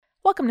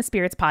Welcome to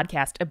Spirits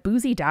Podcast, a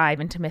boozy dive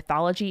into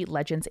mythology,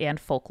 legends, and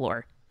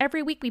folklore.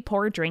 Every week we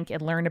pour a drink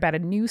and learn about a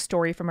new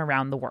story from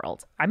around the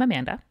world. I'm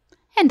Amanda.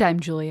 And I'm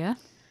Julia.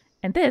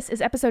 And this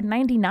is episode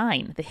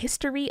 99, The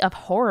History of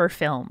Horror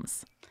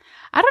Films.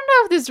 I don't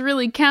know if this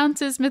really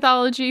counts as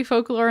mythology,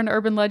 folklore, and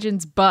urban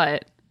legends,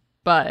 but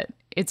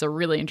it's a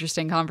really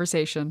interesting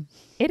conversation.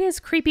 It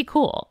is creepy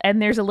cool,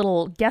 and there's a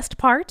little guest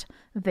part.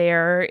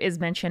 There is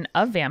mention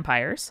of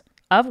vampires,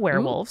 of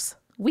werewolves.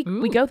 We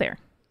go there.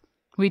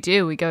 We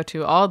do. We go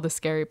to all the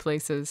scary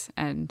places,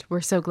 and we're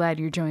so glad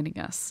you're joining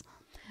us.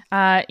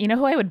 You know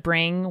who I would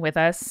bring with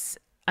us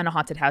on a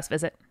haunted house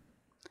visit?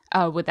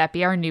 Would that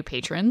be our new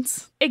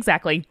patrons?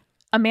 Exactly.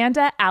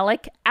 Amanda,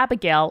 Alec,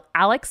 Abigail,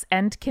 Alex,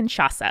 and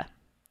Kinshasa.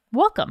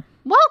 Welcome.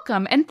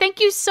 Welcome, and thank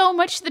you so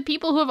much to the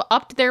people who have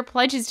upped their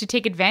pledges to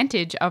take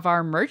advantage of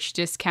our merch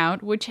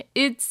discount, which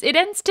it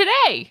ends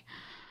today.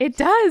 It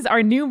does.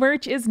 Our new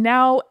merch is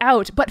now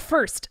out. But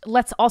first,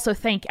 let's also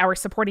thank our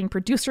supporting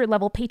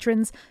producer-level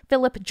patrons,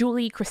 Philip,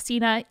 Julie,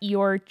 Christina,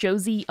 Eeyore,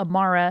 Josie,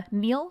 Amara,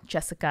 Neil,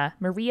 Jessica,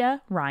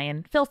 Maria,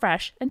 Ryan, Phil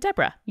Fresh, and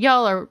Deborah.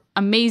 Y'all are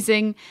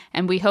amazing,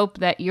 and we hope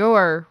that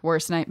your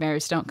worst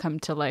nightmares don't come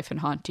to life and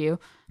haunt you.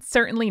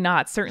 Certainly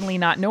not,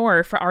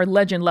 nor for our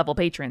legend-level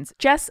patrons,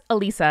 Jess,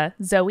 Elisa,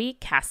 Zoe,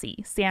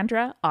 Cassie,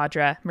 Sandra,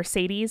 Audra,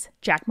 Mercedes,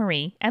 Jack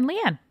Marie, and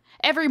Leanne.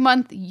 Every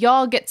month,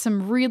 y'all get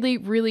some really,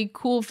 really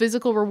cool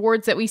physical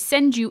rewards that we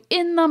send you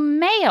in the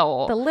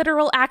mail. The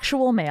literal,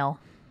 actual mail.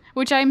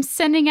 Which I'm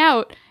sending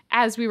out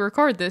as we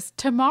record this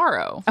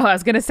tomorrow. Oh, I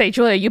was going to say,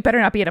 Julia, you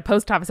better not be at a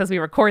post office as we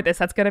record this.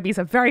 That's going to be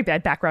some very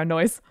bad background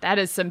noise. That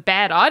is some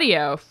bad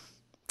audio.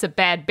 It's a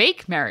bad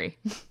bake, Mary.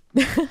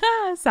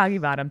 Soggy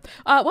bottom.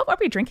 What were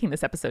we drinking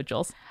this episode,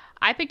 Jules?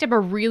 I picked up a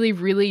really,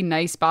 really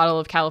nice bottle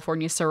of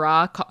California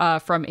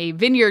Syrah from a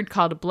vineyard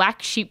called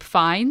Black Sheep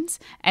Finds,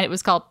 and it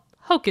was called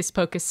Hocus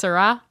Pocus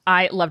Syrah.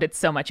 I loved it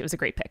so much. It was a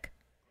great pick.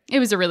 It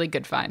was a really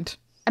good find.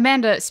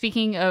 Amanda,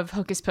 speaking of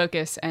Hocus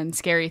Pocus and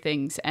scary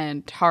things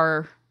and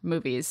horror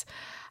movies,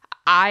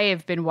 I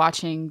have been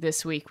watching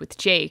this week with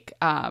Jake,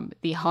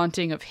 The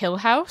Haunting of Hill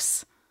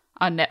House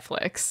on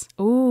Netflix.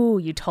 Ooh,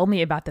 you told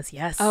me about this,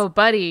 yes. Oh,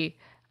 buddy.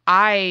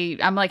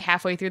 I'm like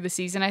halfway through the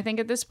season, I think,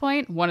 at this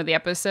point. One of the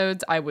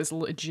episodes, I was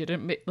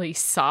legitimately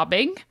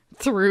sobbing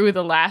through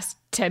the last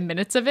 10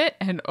 minutes of it.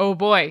 And oh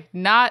boy,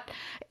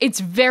 it's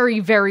very,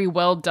 very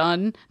well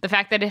done. The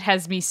fact that it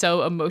has me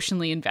so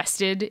emotionally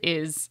invested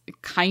is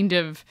kind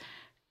of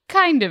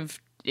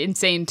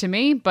insane to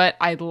me, but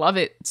I love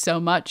it so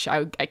much.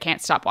 I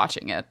can't stop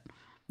watching it.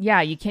 Yeah,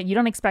 you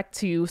don't expect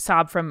to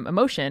sob from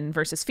emotion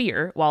versus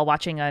fear while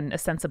watching an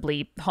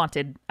ostensibly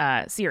haunted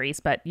series,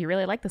 but you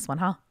really like this one,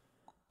 huh?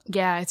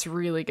 Yeah, it's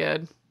really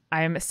good.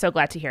 I'm so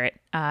glad to hear it.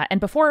 And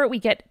before we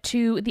get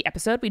to the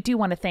episode, we do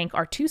want to thank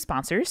our two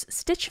sponsors,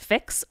 Stitch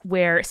Fix,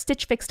 where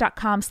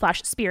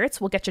stitchfix.com/spirits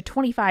will get you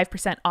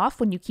 25% off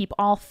when you keep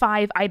all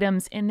 5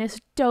 items in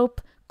this dope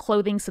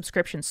clothing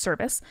subscription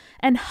service,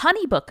 and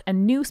HoneyBook, a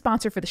new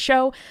sponsor for the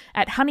show.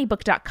 At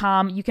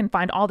honeybook.com, you can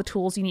find all the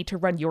tools you need to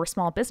run your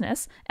small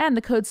business, and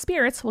the code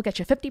SPIRITS will get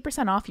you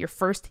 50% off your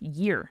first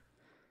year.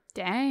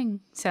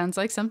 Dang, sounds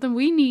like something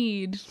we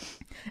need.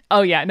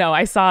 Oh yeah, no,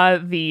 I saw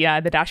the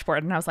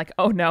dashboard and I was like,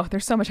 oh no,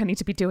 there's so much I need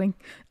to be doing.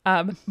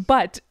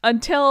 But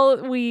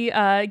until we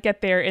get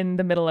there in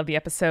the middle of the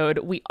episode,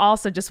 we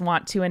also just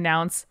want to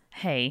announce,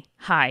 hey,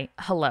 hi,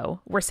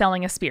 hello, we're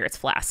selling a Spirits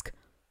flask.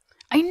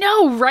 I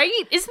know, right?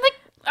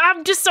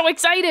 I'm just so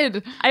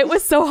excited. It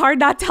was so hard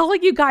not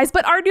telling you guys,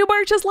 but our new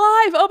merch is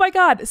live. Oh my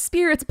God.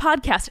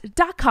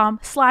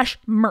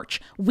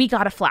 spiritspodcast.com/merch. We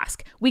got a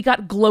flask. We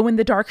got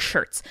glow-in-the-dark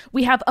shirts.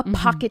 We have a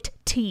pocket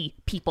tee,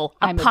 people.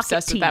 I'm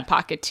obsessed with that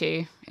pocket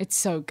tee. It's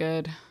so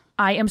good.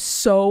 I am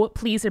so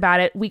pleased about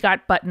it. We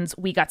got buttons.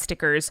 We got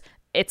stickers.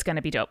 It's going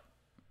to be dope.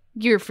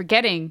 You're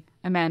forgetting,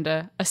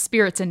 Amanda, a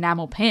Spirits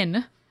enamel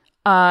pin.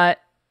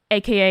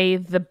 AKA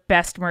the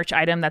best merch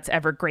item that's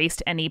ever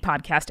graced any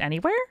podcast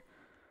anywhere.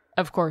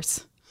 Of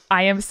course.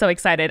 I am so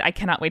excited. I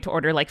cannot wait to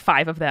order like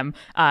 5 of them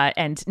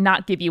and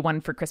not give you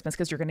one for Christmas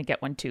because you're going to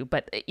get one too.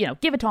 But,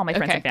 give it to all my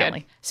friends and family.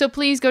 Good. So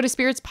please go to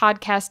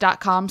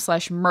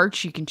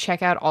spiritspodcast.com/merch. You can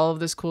check out all of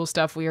this cool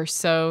stuff. We are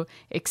so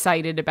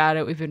excited about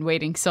it. We've been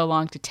waiting so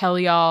long to tell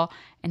y'all.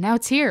 And now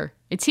it's here.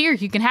 It's here.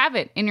 You can have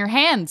it in your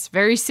hands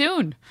very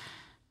soon.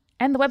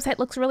 And the website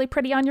looks really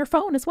pretty on your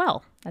phone as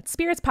well. That's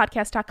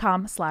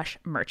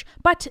spiritspodcast.com/merch.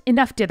 But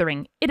enough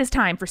dithering. It is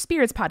time for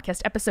Spirits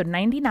Podcast episode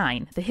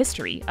 99, The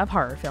History of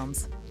Horror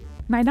Films.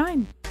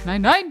 99.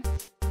 99.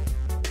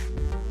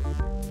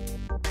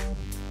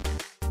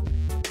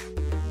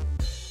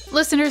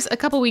 Listeners, a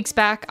couple weeks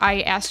back,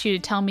 I asked you to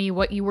tell me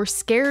what you were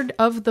scared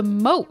of the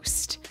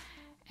most.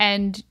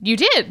 And you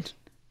did.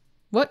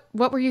 What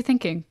were you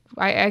thinking?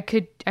 I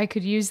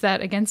could use that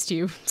against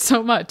you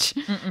so much.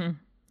 Mm-mm.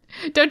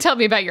 Don't tell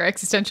me about your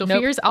existential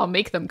fears. I'll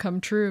make them come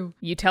true.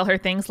 You tell her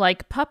things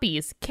like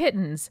puppies,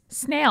 kittens,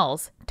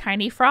 snails,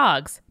 tiny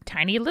frogs,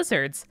 tiny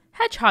lizards,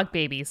 hedgehog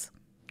babies.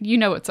 You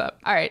know what's up.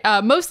 All right.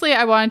 Mostly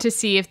I wanted to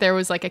see if there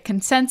was like a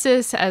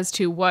consensus as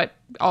to what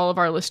all of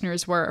our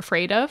listeners were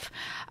afraid of.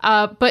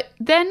 But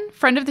then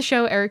friend of the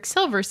show, Eric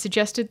Silver,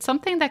 suggested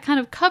something that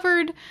kind of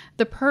covered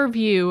the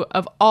purview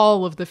of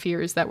all of the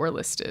fears that were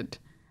listed.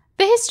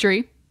 The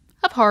history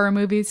of horror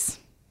movies.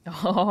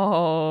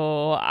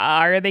 Oh,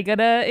 are they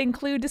gonna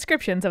include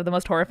descriptions of the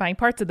most horrifying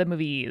parts of the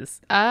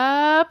movies?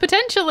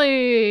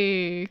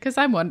 Potentially, because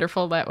I'm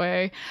wonderful that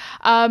way.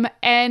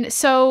 And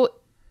so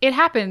it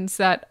happens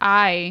that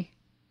I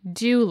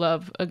do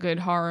love a good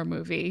horror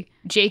movie.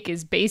 Jake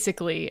is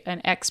basically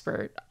an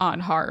expert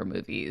on horror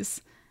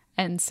movies.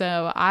 And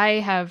so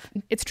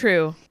It's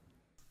true.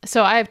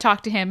 So I have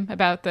talked to him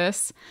about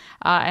this,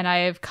 and I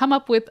have come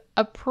up with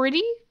a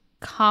pretty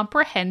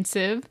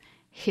comprehensive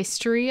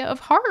history of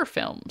horror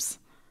films.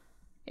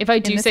 If I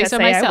do say so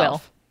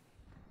myself.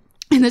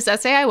 In this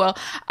essay, I will.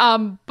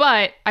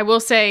 But I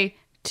will say,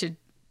 to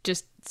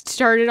just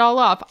start it all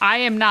off, I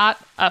am not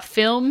a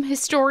film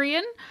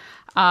historian.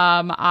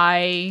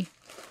 I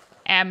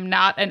am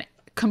not a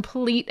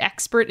complete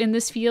expert in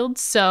this field.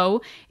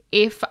 So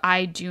if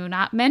I do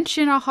not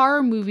mention a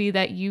horror movie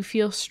that you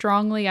feel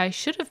strongly I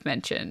should have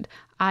mentioned,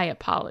 I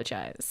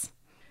apologize.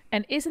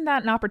 And isn't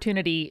that an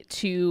opportunity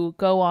to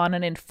go on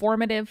an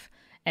informative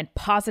and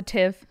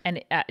positive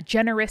and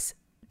generous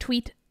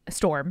tweet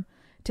storm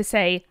to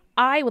say,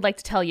 I would like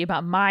to tell you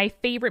about my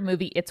favorite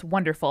movie, It's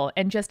Wonderful,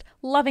 and just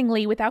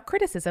lovingly, without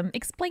criticism,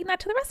 explain that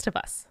to the rest of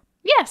us?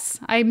 Yes,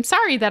 I'm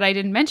sorry that I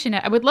didn't mention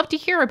it. I would love to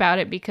hear about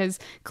it because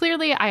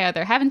clearly I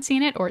either haven't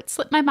seen it or it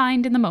slipped my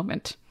mind in the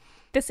moment.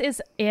 This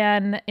is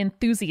an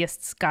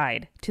enthusiast's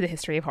guide to the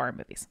history of horror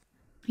movies.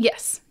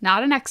 Yes,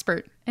 not an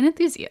expert, an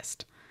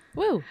enthusiast.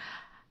 Woo.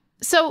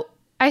 So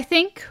I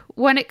think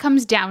when it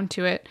comes down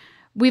to it,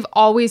 we've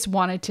always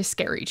wanted to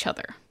scare each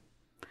other.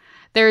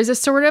 There is a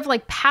sort of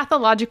like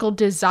pathological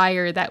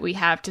desire that we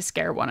have to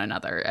scare one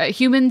another.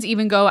 Humans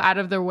even go out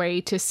of their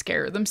way to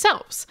scare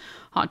themselves.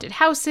 Haunted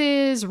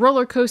houses,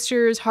 roller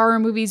coasters, horror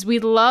movies. We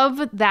love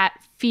that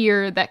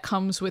fear that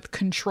comes with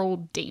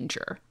controlled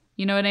danger.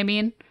 You know what I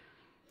mean?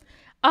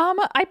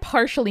 I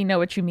partially know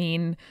what you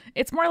mean.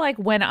 It's more like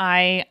when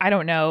I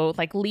don't know,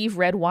 like leave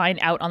red wine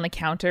out on the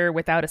counter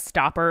without a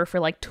stopper for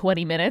like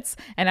 20 minutes.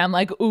 And I'm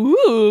like,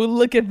 ooh,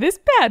 look at this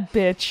bad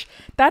bitch.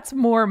 That's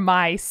more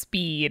my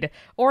speed.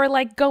 Or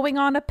like going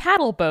on a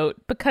paddle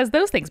boat, because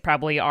those things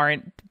probably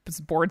aren't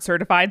board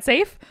certified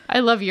safe. I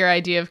love your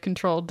idea of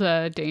controlled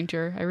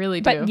danger. I really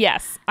do. But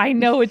yes, I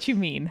know what you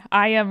mean.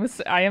 I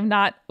am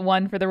not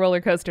one for the roller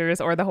coasters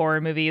or the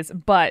horror movies,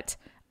 but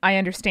I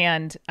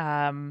understand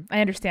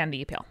the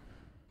appeal.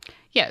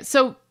 Yeah,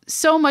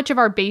 so much of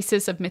our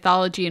basis of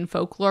mythology and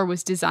folklore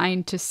was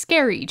designed to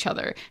scare each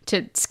other,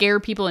 to scare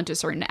people into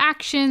certain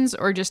actions,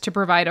 or just to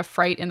provide a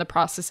fright in the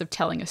process of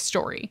telling a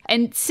story.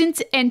 And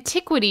since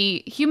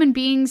antiquity, human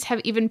beings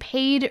have even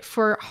paid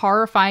for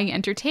horrifying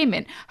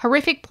entertainment,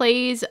 horrific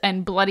plays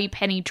and bloody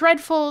penny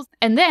dreadfuls,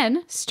 and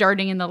then,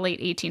 starting in the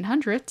late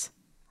 1800s,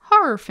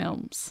 horror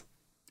films.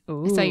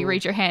 Ooh. I saw you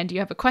raise your hand. You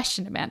have a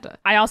question, Amanda.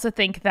 I also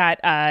think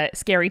that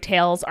scary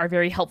tales are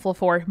very helpful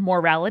for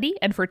morality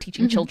and for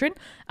teaching children.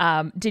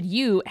 Did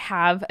you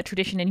have a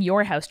tradition in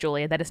your house,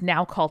 Julia, that is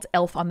now called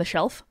Elf on the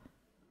Shelf?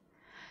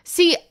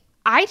 See,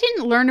 I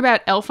didn't learn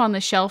about Elf on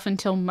the Shelf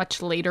until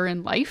much later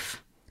in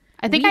life.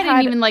 I think I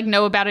didn't even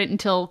know about it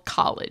until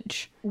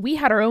college. We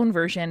had our own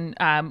version,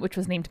 which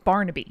was named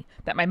Barnaby,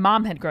 that my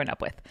mom had grown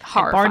up with.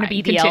 Horrifying.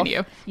 Barnaby the Continue.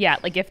 elf. Yeah,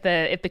 like if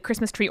the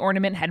Christmas tree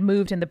ornament had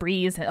moved in the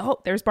breeze, and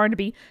there's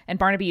Barnaby, and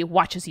Barnaby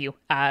watches you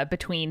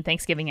between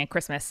Thanksgiving and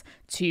Christmas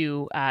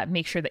to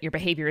make sure that your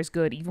behavior is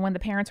good, even when the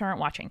parents aren't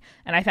watching.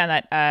 And I found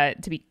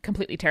that to be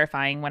completely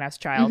terrifying when I was a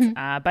child,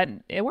 but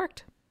it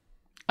worked.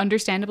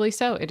 Understandably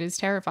so. It is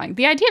terrifying.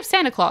 The idea of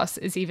Santa Claus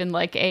is even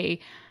like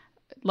a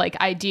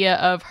idea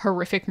of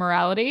horrific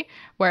morality,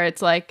 where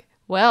it's like,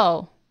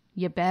 well,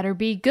 you better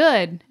be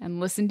good and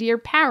listen to your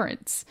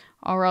parents,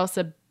 or else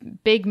a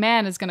big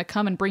man is going to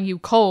come and bring you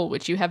coal,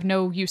 which you have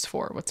no use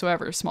for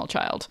whatsoever, small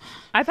child.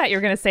 I thought you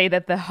were going to say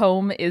that the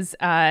home is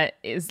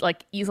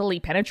like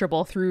easily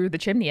penetrable through the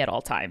chimney at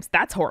all times.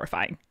 That's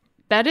horrifying.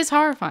 That is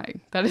horrifying.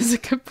 That is a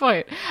good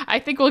point. I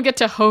think we'll get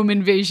to home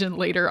invasion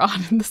later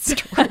on in the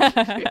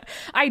story.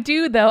 I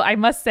do, though. I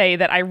must say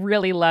that I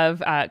really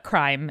love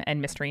crime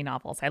and mystery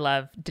novels. I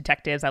love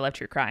detectives. I love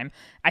true crime.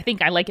 I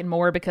think I like it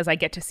more because I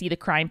get to see the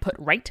crime put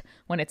right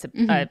when it's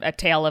a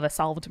tale of a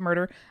solved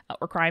murder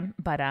or crime.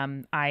 But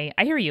I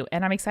hear you,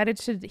 and I'm excited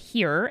to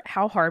hear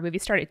how horror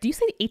movies started. Do you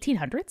say the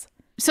 1800s?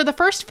 So the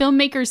first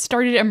filmmakers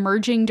started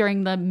emerging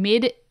during the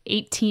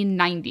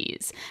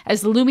mid-1890s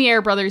as the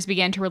Lumiere brothers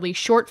began to release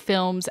short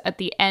films at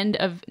the end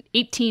of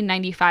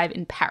 1895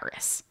 in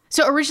Paris.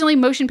 So originally,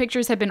 motion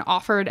pictures had been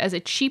offered as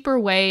a cheaper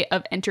way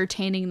of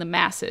entertaining the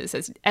masses,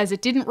 as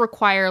it didn't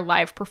require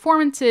live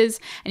performances,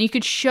 and you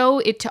could show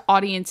it to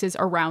audiences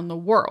around the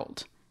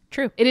world.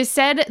 True. It is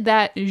said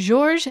that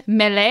Georges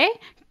Méliès,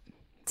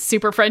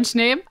 super French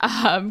name,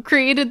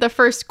 created the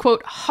first,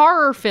 quote,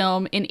 horror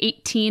film in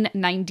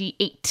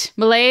 1898.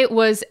 Millet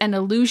was an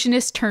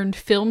illusionist turned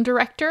film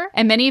director,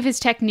 and many of his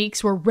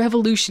techniques were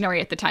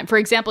revolutionary at the time. For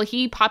example,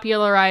 he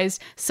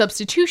popularized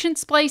substitution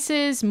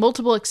splices,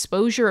 multiple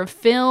exposure of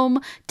film,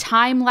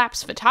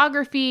 time-lapse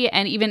photography,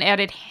 and even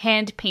added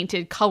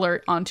hand-painted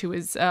color onto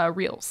his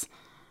reels.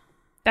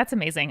 That's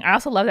amazing. I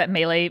also love that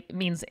mêlée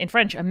means in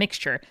French a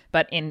mixture,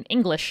 but in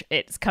English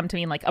it's come to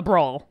mean like a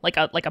brawl, like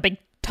a big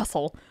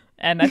tussle,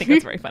 and I think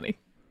that's very funny.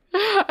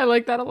 I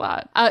like that a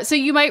lot. So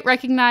you might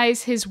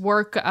recognize his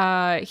work.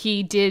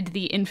 He did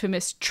the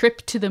infamous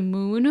Trip to the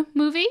Moon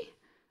movie,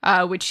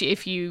 which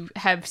if you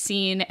have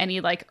seen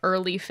any like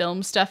early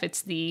film stuff,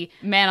 it's the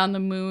man on the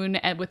moon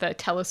and with a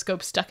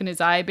telescope stuck in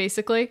his eye,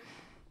 basically.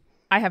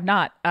 I have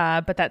not,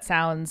 but that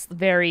sounds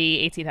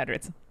very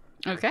 1800s.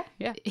 Okay,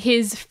 yeah.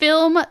 His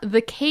film,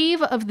 The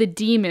Cave of the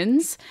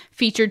Demons,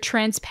 featured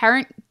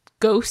transparent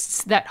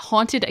ghosts that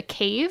haunted a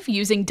cave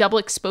using double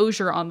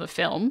exposure on the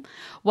film,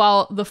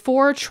 while The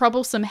Four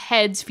Troublesome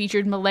Heads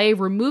featured Millet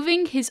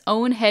removing his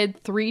own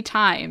head 3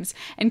 times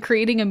and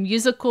creating a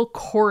musical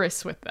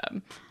chorus with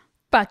them.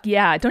 Fuck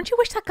yeah. Don't you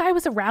wish that guy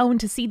was around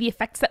to see the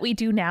effects that we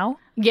do now?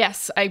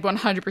 Yes, I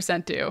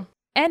 100% do.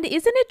 And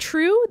isn't it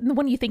true,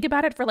 when you think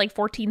about it for like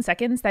 14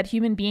 seconds, that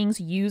human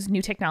beings use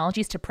new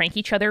technologies to prank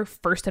each other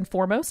first and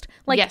foremost?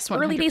 Like yes, 100%.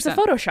 Early days of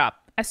Photoshop.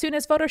 As soon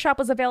as Photoshop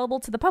was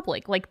available to the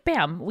public, like,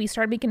 bam, we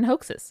started making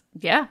hoaxes.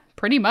 Yeah,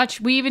 pretty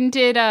much. We even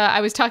did,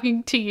 I was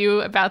talking to you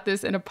about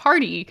this in a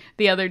party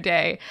the other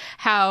day,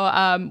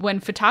 how when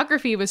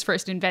photography was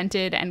first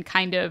invented and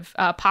kind of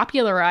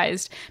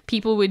popularized,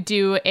 people would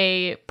do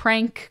a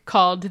prank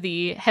called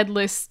the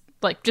headless,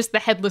 like just the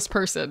headless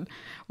person,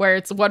 where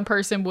it's one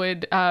person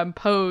would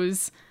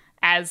pose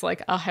as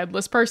like a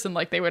headless person,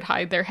 like they would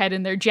hide their head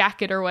in their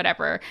jacket or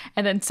whatever,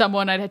 and then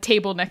someone at a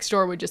table next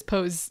door would just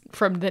pose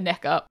from the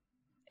neck up.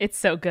 It's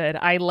so good.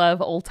 I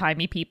love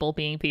old-timey people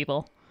being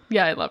people.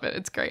 Yeah, I love it.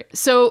 It's great.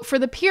 So for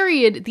the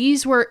period,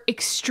 these were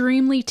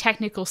extremely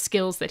technical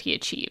skills that he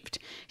achieved.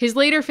 His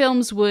later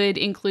films would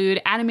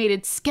include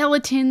animated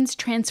skeletons,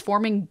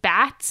 transforming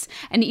bats,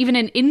 and even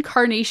an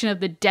incarnation of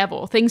the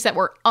devil, things that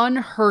were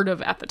unheard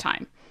of at the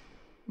time.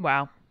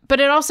 Wow. But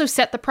it also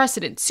set the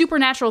precedent.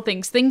 Supernatural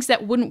things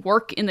that wouldn't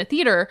work in the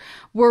theater,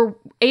 were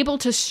able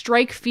to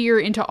strike fear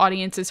into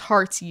audiences'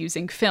 hearts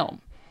using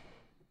film.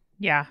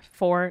 Yeah,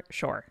 for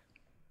sure.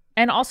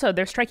 And also,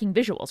 they're striking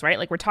visuals, right?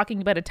 Like, we're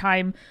talking about a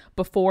time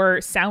before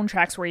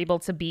soundtracks were able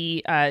to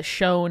be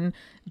shown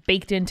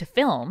baked into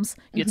films.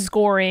 You had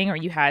scoring, or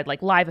you had,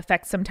 like, live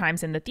effects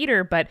sometimes in the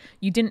theater, but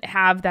you didn't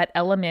have that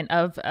element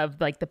of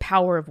like, the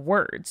power of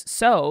words.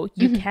 So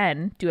you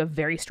can do a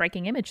very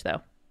striking image,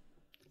 though.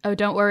 Oh,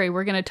 don't worry.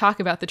 We're going to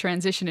talk about the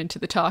transition into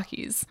the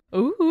talkies.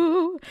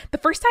 Ooh. The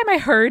first time I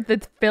heard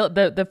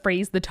the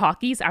phrase, the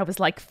talkies, I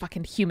was like,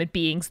 fucking human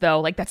beings, though.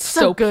 Like, that's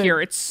so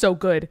pure. It's so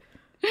good.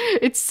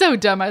 It's so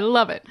dumb. I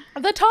love it.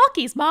 The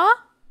talkies, Ma.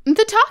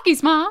 The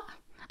talkies, Ma.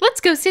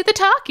 Let's go see the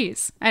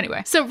talkies.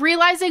 Anyway, so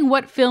realizing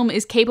what film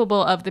is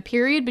capable of, the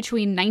period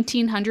between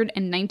 1900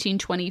 and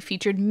 1920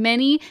 featured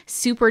many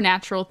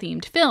supernatural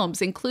themed films,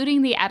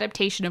 including the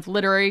adaptation of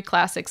literary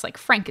classics like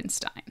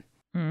Frankenstein.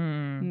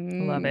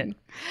 Love it.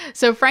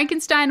 So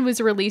Frankenstein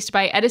was released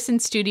by Edison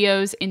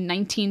Studios in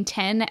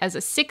 1910 as a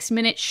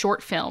 6-minute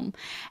short film.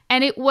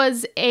 And it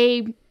was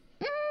a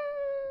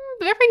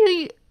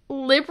very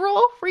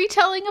liberal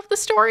retelling of the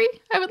story,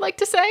 I would like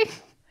to say.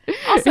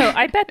 Also,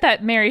 I bet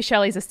that Mary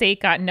Shelley's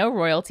estate got no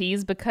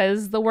royalties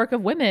because the work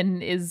of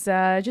women is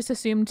just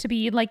assumed to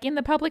be like in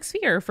the public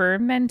sphere for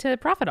men to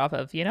profit off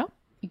of, you know?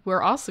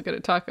 We're also going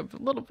to talk a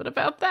little bit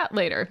about that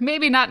later.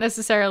 Maybe not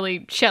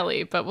necessarily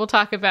Shelley, but we'll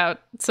talk about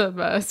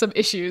some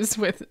issues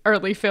with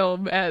early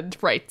film and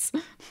rights.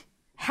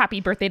 Happy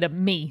birthday to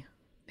me.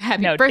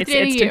 Happy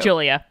birthday it's to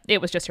Julia.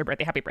 It was just her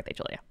birthday. Happy birthday,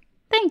 Julia.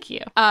 Thank you.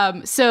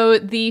 So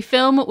the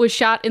film was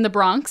shot in the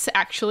Bronx,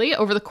 actually,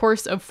 over the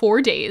course of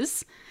 4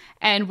 days,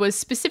 and was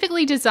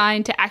specifically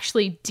designed to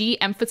actually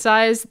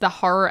de-emphasize the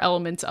horror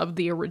elements of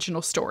the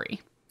original story.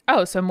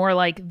 Oh, so more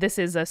like this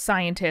is a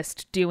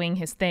scientist doing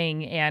his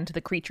thing and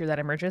the creature that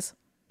emerges?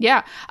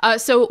 Yeah.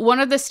 So one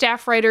of the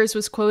staff writers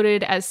was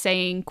quoted as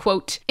saying,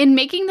 quote, "In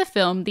making the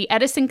film, the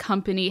Edison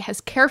Company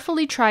has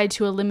carefully tried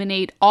to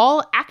eliminate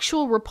all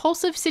actual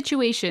repulsive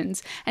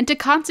situations and to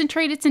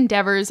concentrate its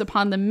endeavors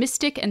upon the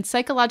mystic and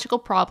psychological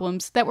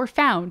problems that were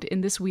found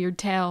in this weird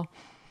tale."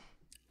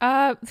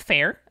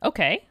 Fair.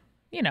 Okay.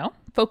 You know,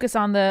 focus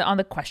on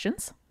the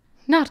questions.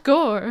 Not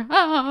gore.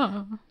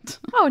 Ah.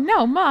 Oh,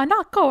 no, Ma,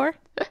 not gore.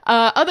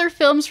 Other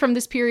films from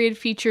this period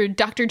featured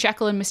Dr.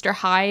 Jekyll and Mr.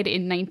 Hyde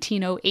in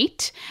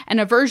 1908 and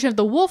a version of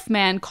The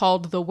Wolfman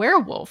called The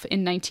Werewolf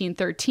in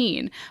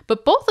 1913.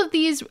 But both of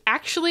these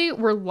actually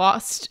were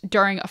lost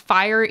during a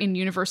fire in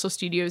Universal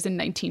Studios in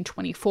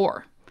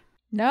 1924.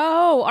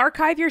 No,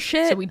 archive your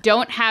shit. So we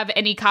don't have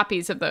any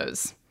copies of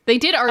those. They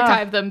did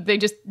archive them. They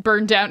just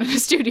burned down in a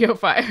studio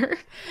fire.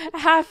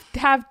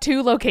 Have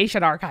 2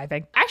 location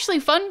archiving. Actually,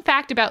 fun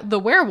fact about The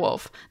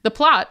Werewolf, the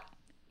plot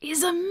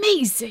is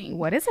amazing.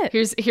 What is it?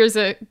 Here's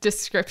a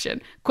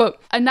description.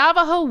 Quote, a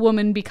Navajo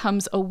woman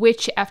becomes a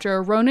witch after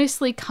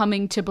erroneously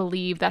coming to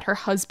believe that her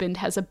husband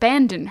has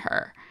abandoned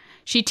her.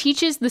 She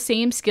teaches the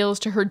same skills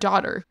to her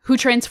daughter, who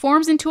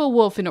transforms into a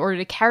wolf in order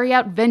to carry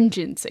out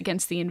vengeance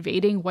against the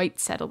invading white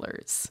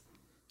settlers.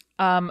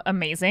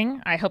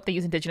 Amazing. I hope they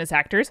use Indigenous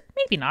actors.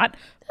 Maybe not.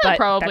 But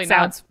probably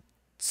that sounds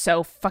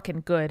so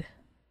fucking good.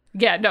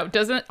 Yeah, no,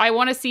 I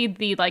want to see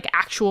the like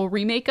actual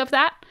remake of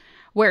that,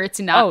 where it's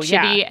not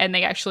shitty and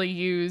they actually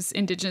use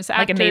Indigenous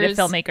actors. Like a native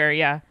filmmaker,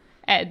 yeah.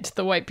 And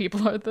the white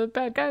people are the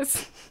bad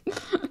guys.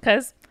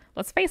 Because,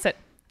 let's face it,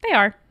 they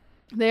are.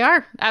 They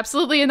are.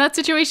 Absolutely in that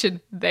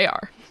situation. They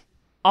are.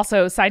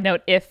 Also, side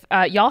note, if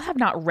y'all have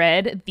not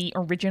read the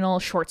original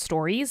short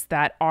stories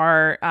that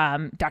are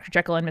Dr.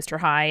 Jekyll and Mr.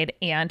 Hyde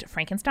and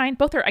Frankenstein,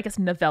 both are, I guess,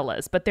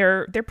 novellas, but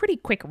they're pretty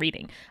quick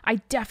reading. I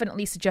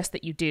definitely suggest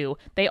that you do.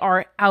 They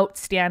are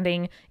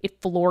outstanding.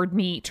 It floored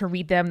me to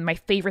read them. My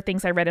favorite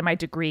things I read in my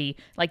degree,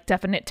 like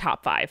definite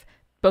top 5.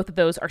 Both of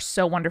those are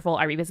so wonderful.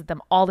 I revisit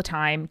them all the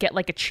time. Get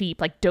like a cheap,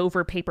 like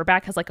Dover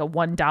paperback has like a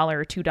 $1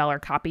 or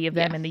 $2 copy of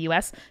them in the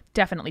US.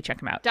 Definitely check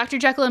them out. Dr.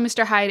 Jekyll and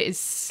Mr. Hyde is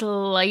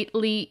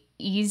slightly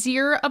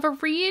easier of a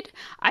read.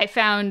 I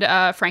found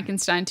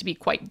Frankenstein to be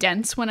quite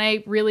dense when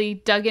I really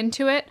dug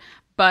into it.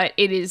 But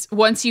it is,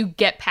 once you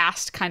get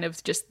past kind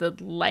of just the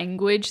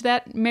language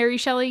that Mary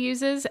Shelley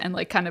uses and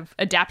like kind of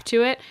adapt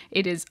to it,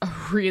 it is a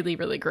really,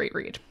 really great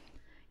read.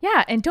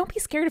 Yeah, and don't be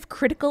scared of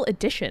critical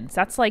editions.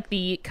 That's like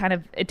the kind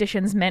of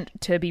editions meant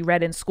to be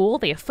read in school.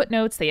 They have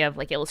footnotes, they have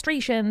like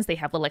illustrations, they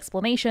have little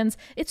explanations.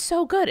 It's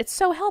so good. It's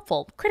so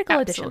helpful. Critical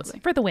editions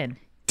for the win.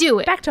 Do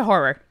it. Back to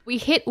horror. We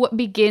hit what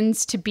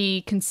begins to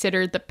be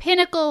considered the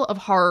pinnacle of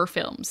horror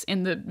films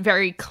in the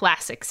very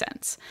classic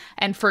sense,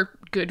 and for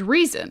good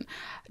reason.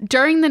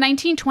 During the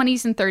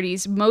 1920s and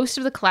 30s, most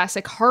of the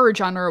classic horror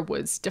genre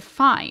was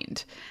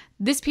defined.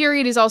 This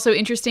period is also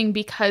interesting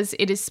because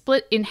it is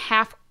split in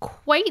half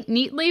quite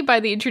neatly by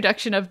the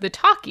introduction of the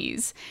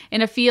talkies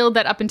in a field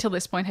that up until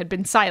this point had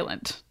been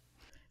silent.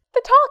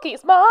 The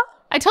talkies, Ma!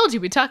 I told you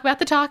we'd talk about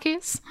the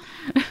talkies.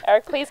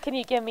 Eric, please can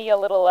you give me a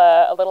little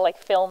like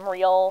film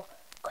reel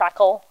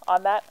crackle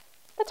on that?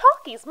 The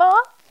talkies, Ma!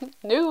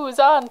 News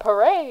on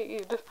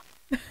parade!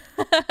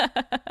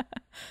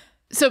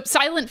 So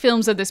silent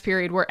films of this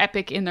period were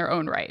epic in their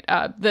own right.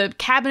 The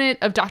Cabinet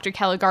of Dr.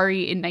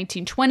 Caligari in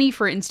 1920,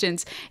 for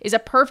instance, is a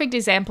perfect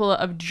example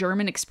of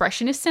German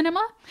expressionist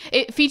cinema.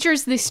 It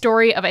features the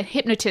story of a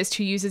hypnotist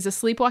who uses a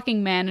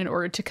sleepwalking man in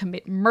order to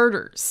commit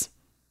murders,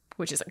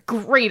 which is a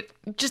great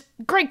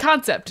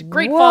concept,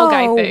 great Fall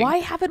Guy thing. Why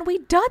haven't we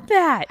done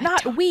that?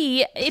 Not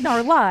we in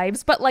our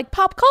lives, but like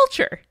pop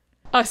culture.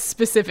 Us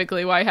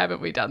specifically, why haven't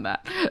we done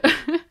that?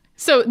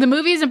 So the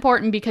movie is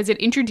important because it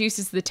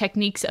introduces the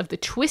techniques of the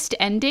twist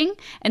ending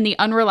and the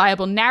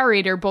unreliable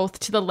narrator both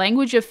to the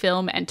language of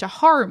film and to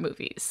horror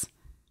movies.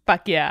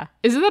 Fuck yeah.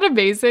 Isn't that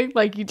amazing?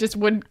 Like, you just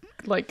wouldn't,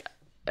 like,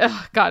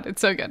 oh God, it's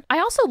so good. I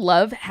also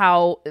love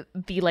how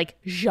the, like,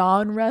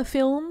 genre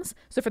films,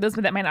 so for those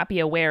that might not be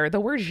aware, the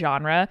word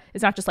genre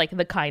is not just, like,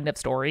 the kind of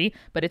story,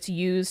 but it's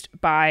used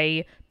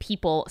by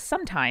people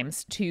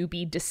sometimes to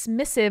be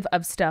dismissive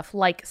of stuff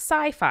like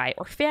sci-fi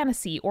or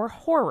fantasy or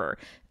horror,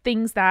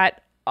 things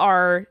that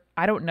are,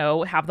 I don't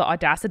know, have the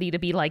audacity to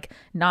be like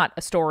not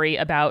a story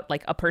about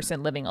like a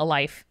person living a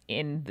life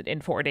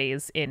in 4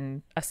 days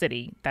in a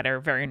city that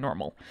are very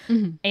normal.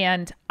 Mm-hmm.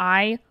 And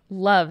I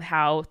love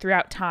how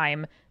throughout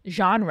time,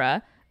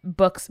 genre,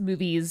 books,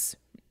 movies,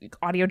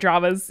 audio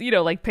dramas, you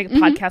know, like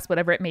podcasts,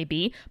 whatever it may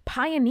be,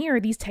 pioneer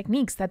these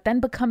techniques that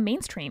then become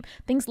mainstream.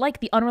 Things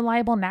like the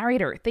unreliable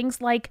narrator, things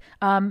like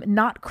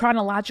not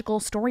chronological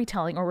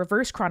storytelling or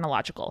reverse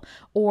chronological,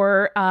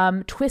 or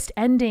twist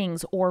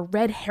endings or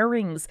red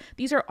herrings.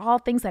 These are all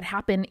things that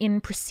happen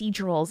in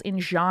procedurals, in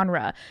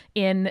genre,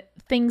 in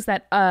things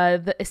that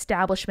the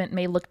establishment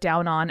may look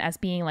down on as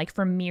being like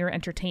for mere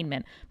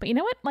entertainment. But you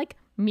know what? Like,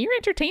 mere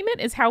entertainment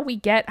is how we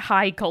get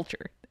high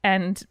culture.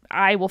 And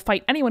I will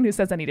fight anyone who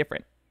says any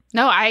different.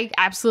 No, I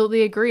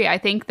absolutely agree. I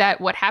think that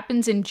what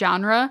happens in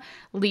genre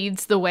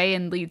leads the way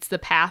and leads the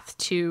path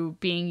to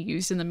being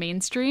used in the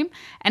mainstream.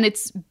 And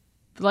it's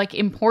like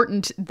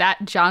important that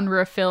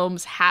genre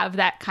films have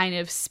that kind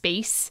of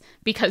space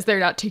because they're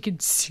not taken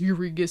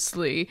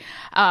seriously,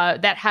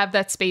 that have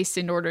that space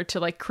in order to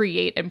like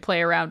create and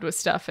play around with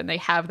stuff. And they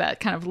have that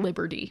kind of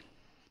liberty.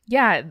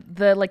 Yeah,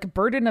 the like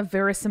burden of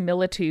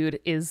verisimilitude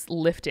is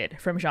lifted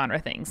from genre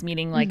things,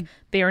 meaning like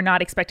they are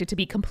not expected to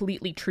be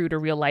completely true to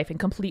real life and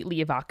completely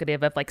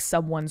evocative of like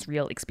someone's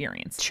real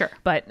experience. Sure.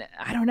 But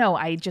I don't know.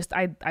 I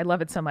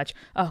love it so much.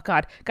 Oh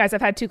God, guys, I've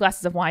had 2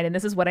 glasses of wine and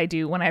this is what I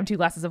do when I have 2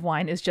 glasses of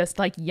wine is just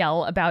like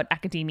yell about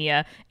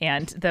academia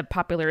and the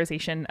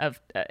popularization of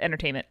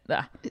entertainment.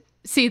 Ugh.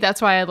 See,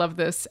 that's why I love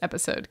this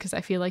episode because I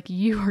feel like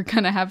you are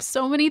going to have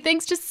so many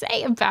things to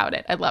say about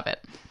it. I love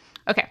it.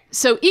 Okay,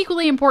 so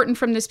equally important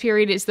from this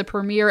period is the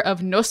premiere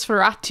of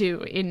Nosferatu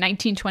in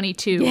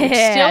 1922.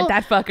 Yeah,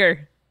 that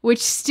fucker.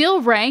 Which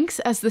still ranks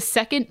as the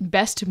second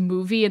best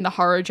movie in the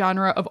horror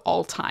genre of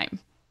all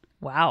time.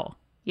 Wow.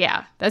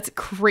 Yeah, that's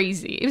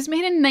crazy. It was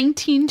made in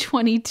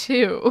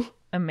 1922.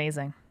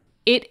 Amazing.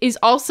 It is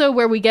also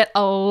where we get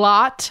a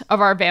lot of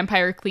our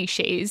vampire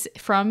cliches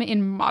from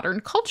in modern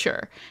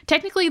culture.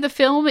 Technically, the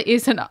film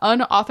is an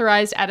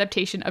unauthorized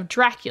adaptation of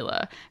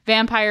Dracula.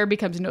 Vampire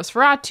becomes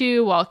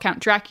Nosferatu, while Count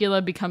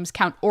Dracula becomes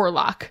Count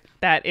Orlok.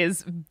 That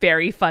is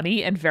very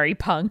funny and very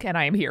punk, and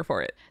I am here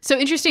for it. So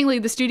interestingly,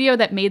 the studio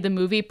that made the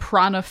movie,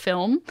 Prana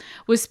Film,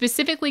 was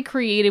specifically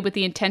created with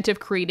the intent of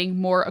creating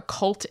more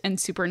occult and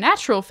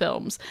supernatural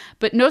films.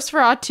 But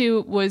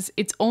Nosferatu was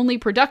its only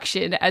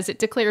production, as it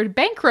declared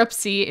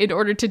bankruptcy in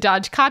order to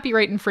dodge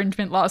copyright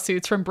infringement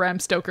lawsuits from Bram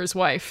Stoker's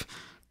wife.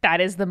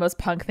 That is the most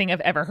punk thing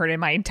I've ever heard in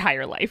my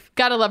entire life.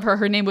 Gotta love her.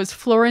 Her name was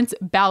Florence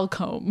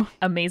Balcombe.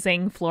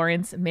 Amazing.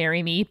 Florence,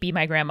 marry me, be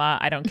my grandma.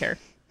 I don't care.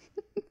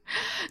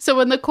 So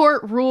when the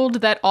court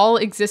ruled that all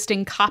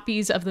existing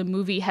copies of the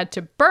movie had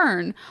to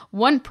burn,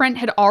 one print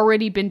had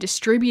already been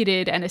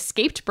distributed and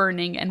escaped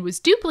burning and was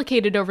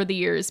duplicated over the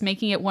years,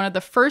 making it one of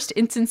the first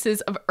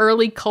instances of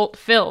early cult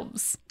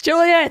films.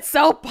 Julia, it's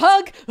so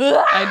punk!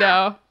 I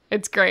know.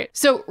 It's great.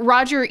 So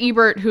Roger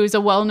Ebert, who's a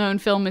well-known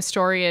film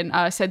historian,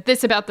 said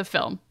this about the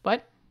film.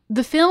 What?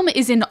 The film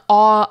is in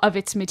awe of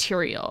its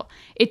material.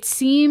 It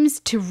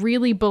seems to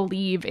really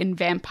believe in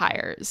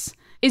vampires.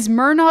 Is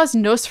Murnau's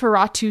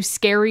Nosferatu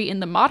scary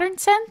in the modern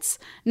sense?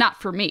 Not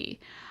for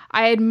me.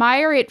 I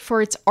admire it for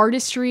its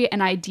artistry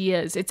and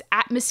ideas, its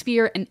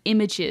atmosphere and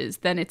images,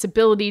 than its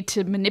ability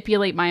to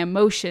manipulate my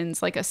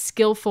emotions like a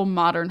skillful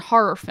modern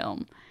horror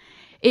film.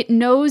 It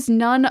knows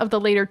none of the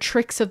later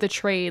tricks of the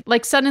trade,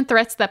 like sudden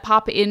threats that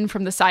pop in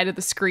from the side of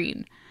the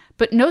screen.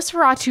 But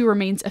Nosferatu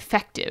remains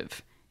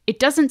effective. It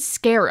doesn't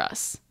scare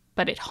us,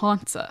 but it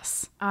haunts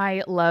us.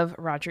 I love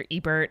Roger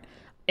Ebert.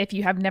 If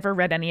you have never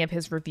read any of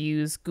his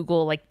reviews,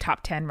 Google like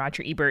top 10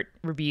 Roger Ebert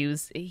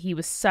reviews. He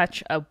was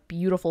such a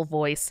beautiful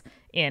voice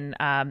in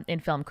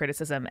film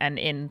criticism and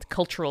in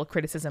cultural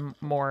criticism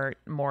more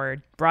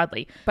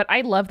broadly. But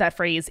I love that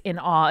phrase, in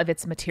awe of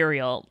its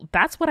material.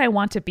 That's what I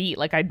want to be.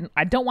 Like,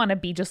 I don't want to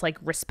be just like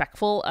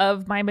respectful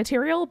of my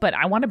material, but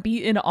I want to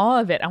be in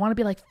awe of it. I want to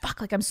be like,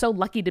 fuck, like I'm so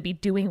lucky to be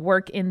doing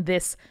work in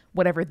this,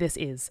 whatever this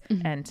is.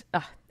 Mm-hmm. And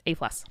A+.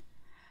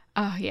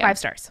 Oh, yeah. 5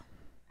 stars.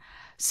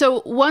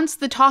 So once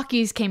the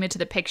talkies came into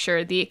the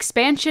picture, the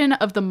expansion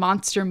of the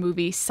monster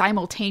movie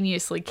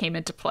simultaneously came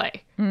into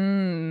play.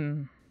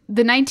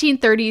 The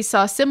 1930s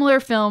saw similar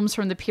films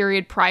from the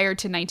period prior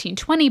to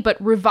 1920, but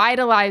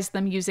revitalized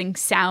them using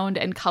sound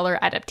and color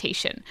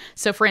adaptation.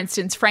 So for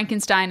instance,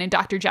 Frankenstein and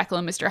Dr. Jekyll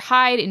and Mr.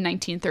 Hyde in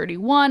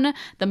 1931,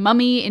 The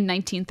Mummy in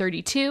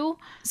 1932.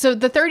 So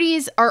the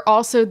 30s are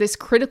also this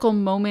critical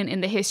moment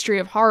in the history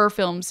of horror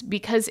films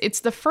because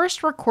it's the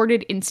first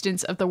recorded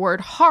instance of the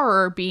word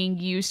horror being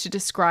used to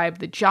describe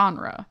the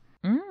genre.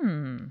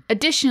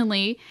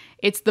 Additionally,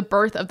 it's the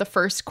birth of the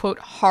first, quote,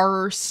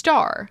 horror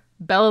star,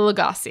 Bela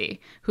Lugosi,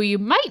 who you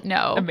might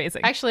know.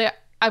 Amazing. Actually,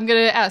 I'm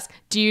going to ask,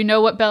 do you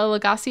know what Bela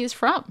Lugosi is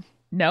from?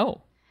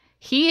 No.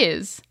 He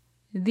is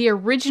the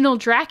original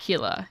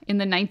Dracula in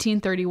the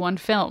 1931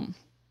 film.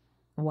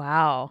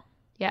 Wow.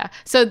 Yeah.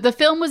 So the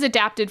film was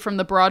adapted from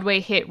the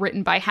Broadway hit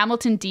written by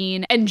Hamilton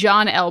Dean and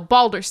John L.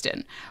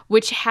 Balderston,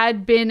 which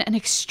had been an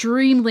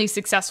extremely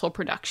successful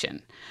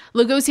production.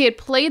 Lugosi had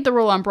played the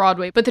role on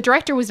Broadway, but the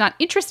director was not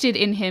interested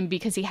in him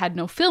because he had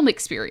no film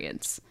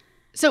experience.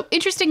 So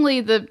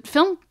interestingly, the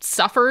film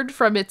suffered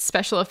from its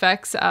special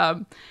effects.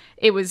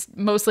 It was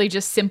mostly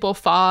just simple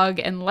fog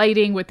and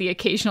lighting with the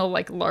occasional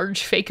like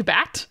large fake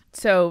bat.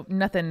 So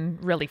nothing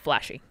really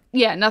flashy.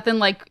 Yeah, nothing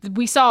like,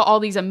 we saw all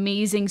these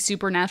amazing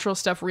supernatural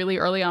stuff really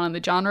early on in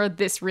the genre.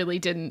 This really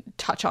didn't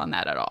touch on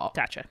that at all.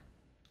 Gotcha.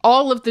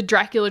 All of the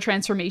Dracula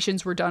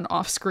transformations were done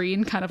off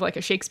screen, kind of like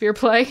a Shakespeare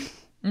play.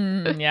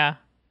 Yeah.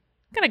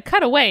 I'm going to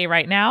cut away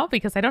right now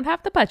because I don't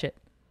have the budget.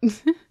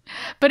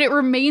 But it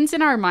remains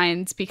in our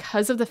minds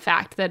because of the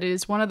fact that it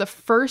is one of the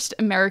first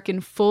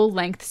American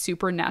full-length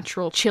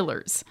supernatural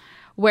chillers.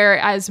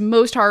 Whereas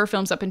most horror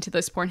films up until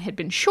this point had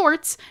been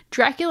shorts,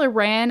 Dracula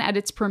ran at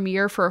its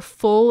premiere for a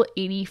full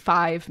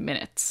 85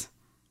 minutes.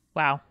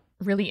 Wow.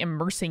 Really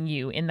immersing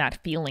you in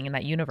that feeling, in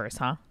that universe,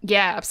 huh?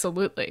 Yeah,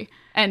 absolutely.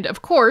 And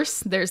of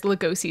course, there's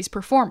Lugosi's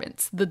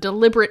performance. The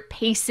deliberate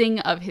pacing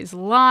of his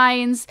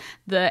lines,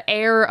 the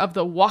air of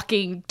the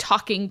walking,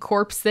 talking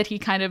corpse that he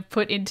kind of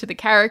put into the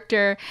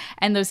character,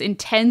 and those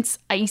intense,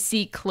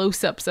 icy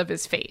close-ups of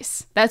his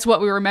face. That's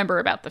what we remember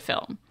about the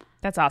film.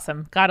 That's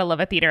awesome. Gotta love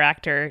a theater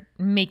actor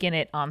making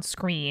it on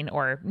screen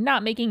or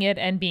not making it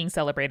and being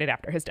celebrated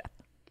after his death.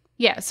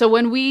 Yeah, so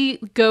when we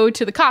go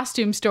to the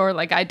costume store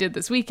like I did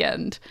this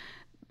weekend,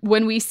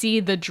 when we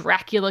see the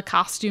Dracula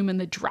costume and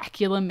the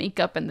Dracula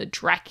makeup and the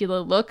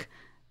Dracula look,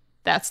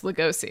 that's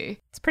Lugosi.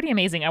 It's pretty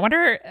amazing. I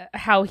wonder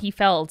how he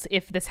felt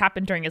if this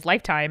happened during his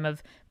lifetime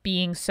of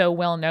being so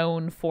well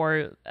known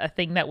for a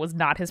thing that was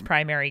not his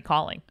primary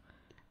calling.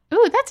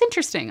 Ooh, that's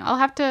interesting. I'll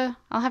have to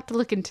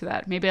look into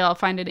that. Maybe I'll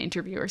find an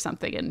interview or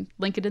something and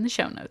link it in the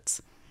show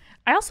notes.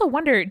 I also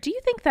wonder, do you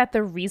think that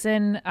the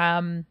reason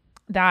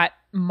that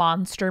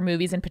monster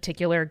movies in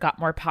particular got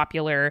more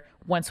popular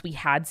once we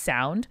had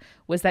sound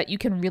was that you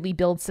can really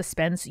build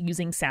suspense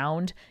using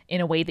sound in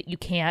a way that you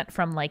can't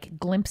from like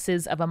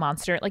glimpses of a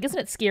monster. Like, isn't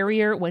it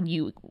scarier when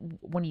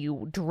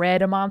you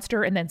dread a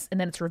monster and then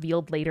it's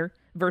revealed later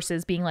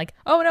versus being like,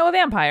 oh no, a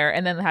vampire,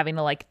 and then having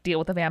to like deal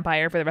with a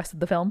vampire for the rest of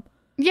the film?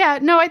 Yeah,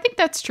 no, I think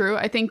that's true.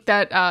 I think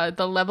that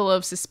the level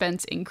of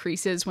suspense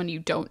increases when you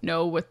don't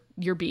know what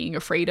you're being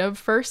afraid of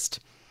first.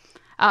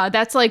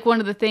 That's like one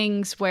of the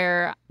things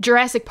where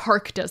Jurassic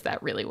Park does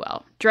that really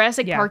well.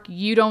 Jurassic Park,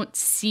 you don't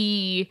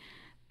see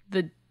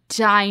the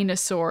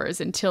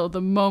dinosaurs until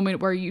the moment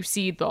where you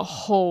see the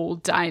whole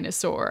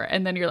dinosaur.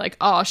 And then you're like,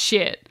 oh,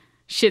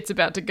 shit's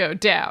about to go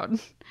down.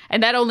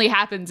 And that only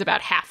happens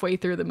about halfway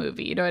through the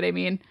movie. You know what I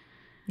mean?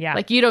 Yeah.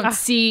 Like you don't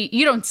see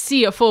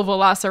a full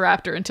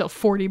velociraptor until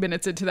 40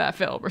 minutes into that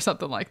film or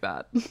something like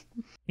that.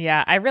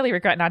 Yeah, I really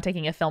regret not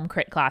taking a film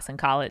crit class in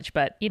college,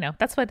 but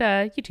that's what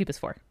YouTube is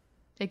for.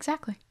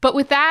 Exactly. But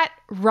with that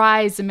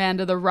rise,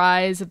 Amanda, the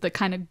rise of the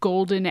kind of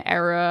golden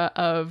era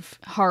of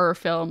horror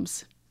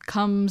films,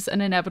 comes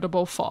an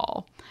inevitable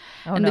fall.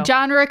 The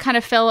genre kind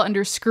of fell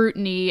under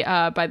scrutiny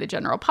by the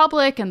general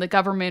public and the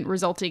government,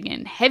 resulting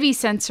in heavy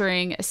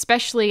censoring,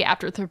 especially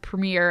after the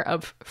premiere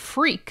of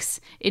Freaks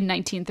in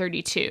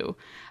 1932,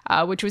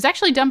 which was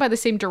actually done by the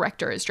same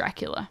director as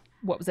Dracula.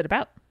 What was it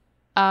about?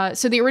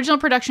 So the original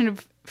production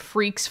of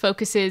Freaks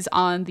focuses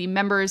on the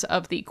members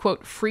of the,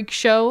 quote, freak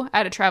show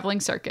at a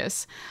traveling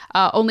circus,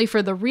 only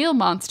for the real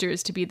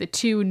monsters to be the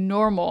two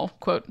normal,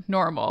 quote,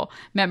 normal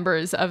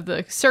members of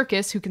the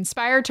circus who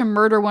conspire to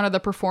murder one of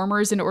the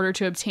performers in order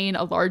to obtain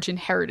a large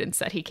inheritance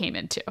that he came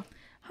into.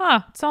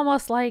 Huh. It's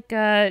almost like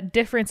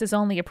difference is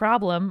only a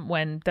problem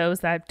when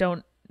those that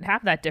don't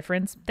have that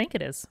difference think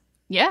it is.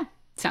 Yeah.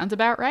 Sounds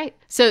about right.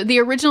 So the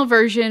original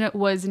version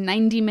was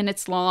 90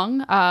 minutes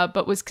long,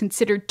 but was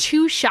considered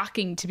too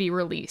shocking to be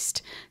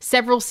released.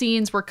 Several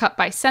scenes were cut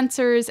by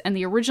censors, and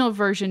the original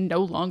version no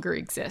longer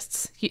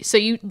exists. So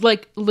you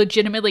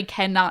legitimately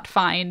cannot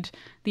find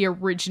the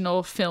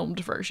original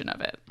filmed version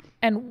of it.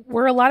 And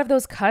were a lot of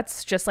those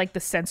cuts just like the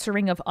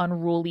censoring of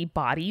unruly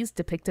bodies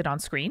depicted on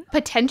screen?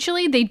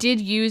 Potentially, they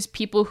did use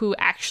people who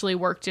actually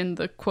worked in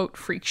the, quote,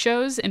 freak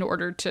shows in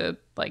order to,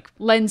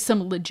 lend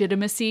some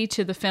legitimacy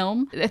to the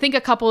film. I think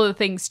a couple of the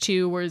things,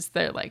 too, was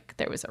there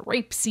was a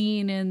rape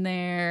scene in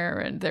there,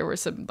 and there was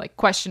some,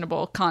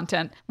 questionable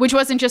content, which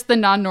wasn't just the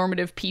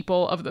non-normative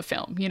people of the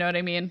film. You know what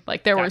I mean?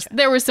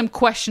 There was some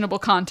questionable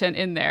content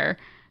in there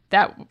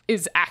that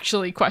is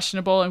actually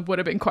questionable and would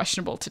have been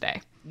questionable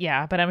today.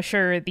 Yeah, but I'm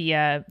sure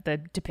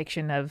the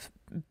depiction of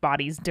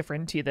bodies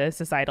different to the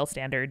societal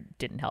standard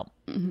didn't help.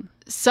 Mm-hmm.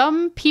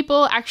 Some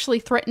people actually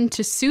threatened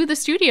to sue the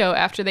studio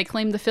after they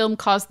claimed the film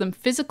caused them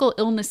physical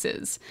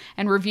illnesses,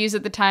 and reviews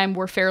at the time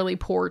were fairly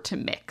poor to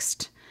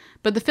mixed.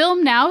 But the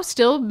film now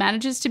still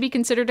manages to be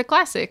considered a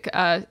classic,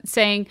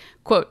 saying,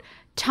 quote,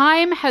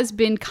 "Time has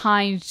been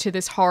kind to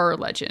this horror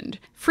legend.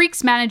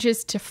 Freaks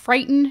manages to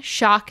frighten,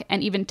 shock,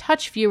 and even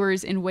touch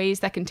viewers in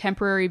ways that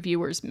contemporary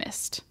viewers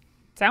missed."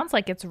 Sounds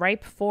like it's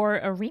ripe for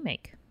a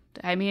remake.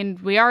 I mean,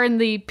 we are in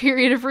the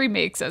period of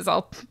remakes, as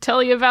I'll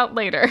tell you about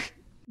later.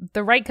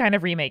 The right kind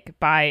of remake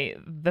by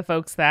the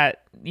folks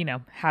that,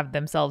 have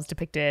themselves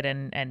depicted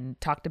and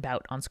talked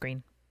about on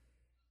screen.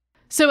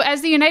 So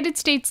as the United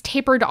States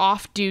tapered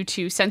off due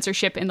to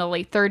censorship in the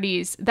late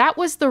 30s, that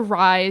was the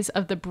rise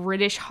of the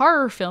British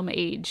horror film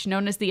age,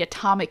 known as the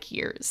Atomic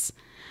Years.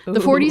 Ooh. The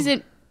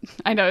 40s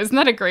I know, isn't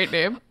that a great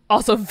name?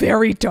 Also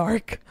very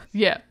dark.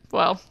 Yeah.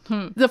 Well,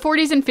 the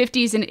 40s and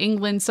 50s in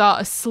England saw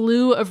a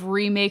slew of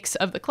remakes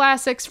of the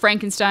classics,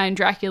 Frankenstein,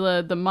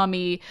 Dracula, The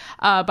Mummy,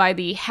 by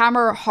the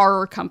Hammer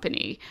Horror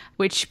Company,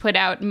 which put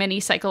out many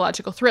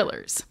psychological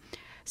thrillers.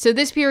 So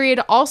this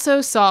period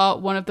also saw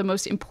one of the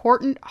most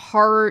important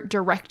horror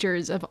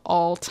directors of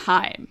all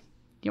time.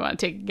 You want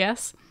to take a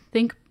guess?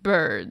 Think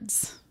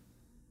Birds.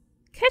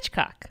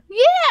 Hitchcock.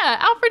 Yeah,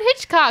 Alfred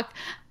Hitchcock.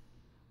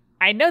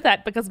 I know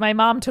that because my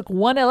mom took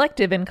one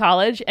elective in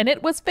college and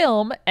it was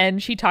film,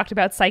 and she talked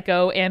about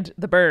Psycho and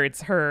The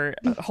Birds her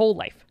whole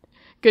life.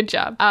 Good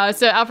job.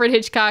 So Alfred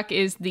Hitchcock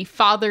is the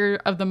father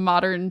of the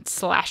modern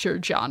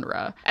slasher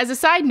genre. As a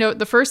side note,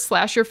 the first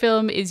slasher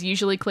film is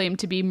usually claimed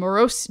to be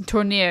Maurice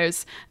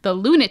Tourneu's The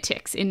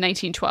Lunatics in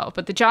 1912,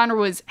 but the genre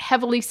was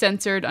heavily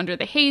censored under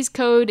the Hays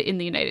Code in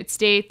the United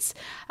States,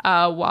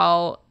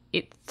 while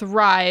it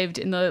thrived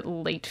in the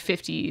late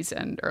 50s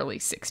and early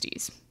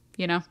 60s,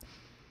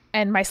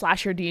 And by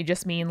slasher, do you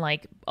just mean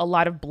a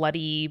lot of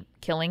bloody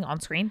killing on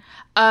screen?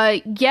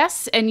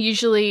 Yes, and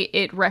usually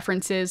it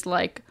references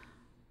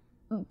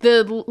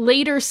the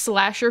later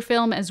slasher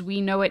film as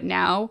we know it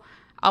now.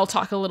 I'll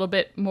talk a little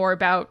bit more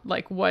about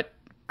what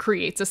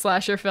creates a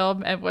slasher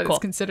film and what is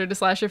considered a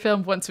slasher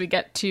film once we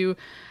get to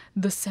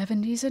the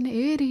 70s and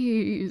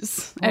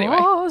 80s. Anyway.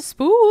 Oh,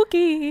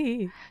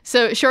 spooky.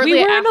 So shortly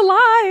we weren't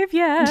alive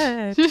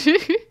yet.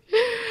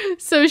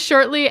 So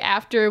shortly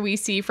after, we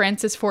see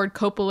Francis Ford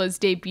Coppola's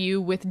debut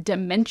with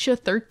Dementia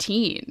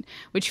 13,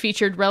 which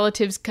featured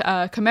relatives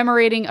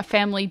commemorating a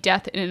family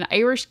death in an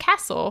Irish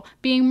castle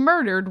being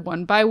murdered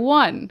one by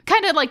one.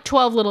 Kind of like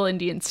 12 Little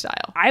Indians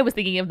style. I was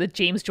thinking of the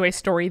James Joyce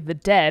story, The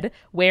Dead,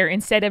 where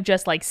instead of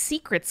just like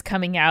secrets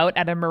coming out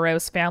at a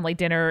morose family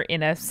dinner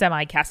in a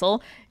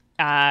semi-castle,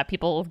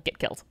 people get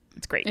killed.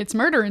 It's great. It's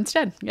murder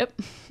instead. Yep.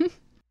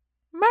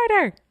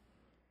 Murder.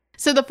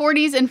 So the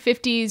 40s and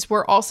 50s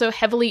were also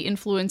heavily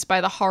influenced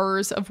by the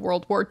horrors of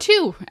World War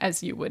II,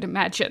 as you would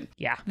imagine.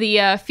 Yeah.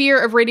 The fear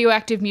of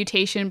radioactive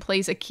mutation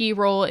plays a key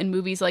role in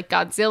movies like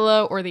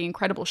Godzilla or The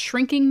Incredible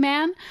Shrinking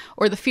Man,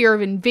 or the fear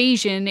of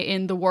invasion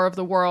in The War of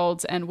the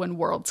Worlds and When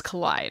Worlds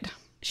Collide.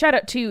 Shout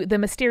out to The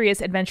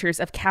Mysterious Adventures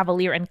of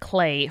Cavalier and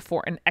Clay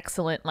for an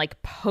excellent, like,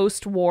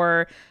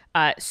 post-war,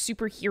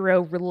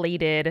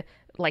 superhero-related,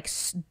 like,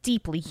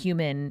 deeply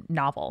human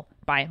novel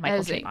by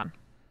Michael Chabon.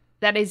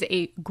 That is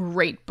a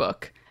great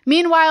book.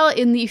 Meanwhile,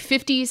 in the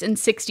 50s and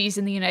 60s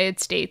in the United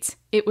States,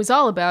 it was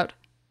all about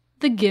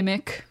the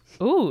gimmick.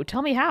 Ooh,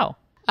 tell me how.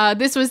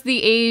 This was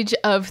the age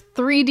of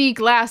 3D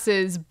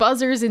glasses,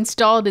 buzzers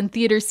installed in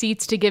theater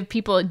seats to give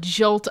people a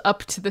jolt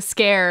up to the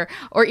scare,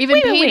 or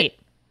even Wait.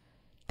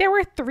 There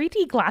were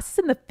 3D glasses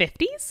in the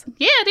 50s?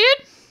 Yeah,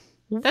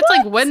 dude. That's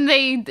like when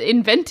they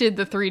invented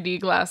the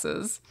 3D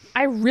glasses.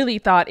 I really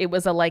thought it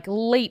was a like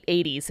late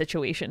 80s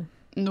situation.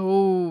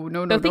 No.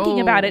 So thinking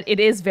about it, it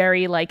is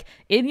very like,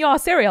 in your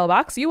cereal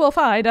box, you will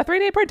find a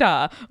 3D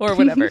printer or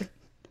whatever.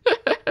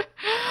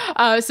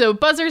 So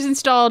buzzers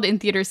installed in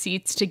theater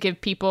seats to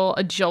give people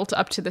a jolt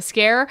up to the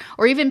scare,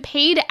 or even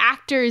paid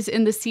actors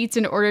in the seats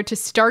in order to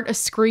start a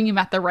scream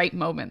at the right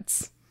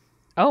moments.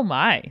 Oh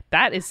my,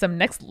 that is some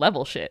next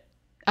level shit.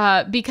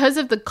 Because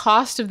of the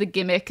cost of the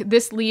gimmick,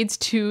 this leads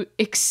to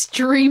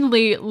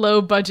extremely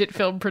low budget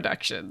film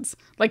productions.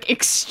 Like,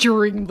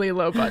 extremely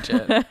low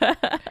budget.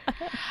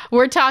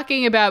 We're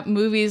talking about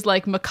movies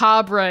like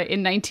Macabre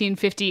in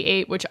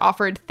 1958, which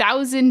offered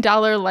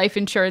 $1,000 life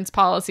insurance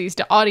policies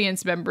to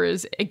audience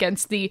members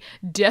against the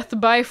death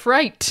by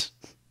fright.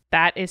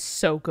 That is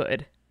so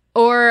good.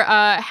 Or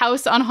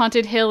House on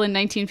Haunted Hill in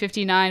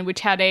 1959,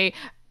 which had a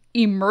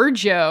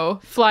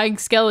Emergo flying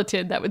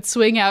skeleton that would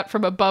swing out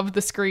from above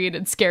the screen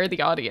and scare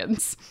the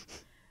audience.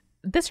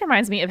 This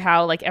reminds me of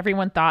how like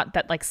everyone thought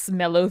that like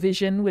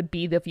smell-o-vision would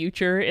be the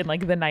future in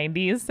like the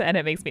 90s, and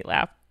it makes me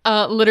laugh.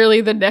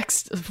 Literally the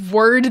next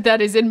word that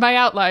is in my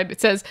outline,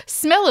 it says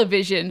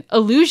smell-o-vision,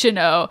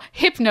 illusiono,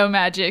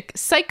 hypnomagic,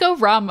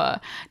 psychorama.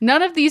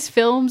 None of these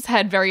films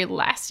had very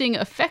lasting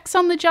effects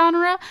on the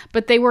genre,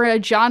 but they were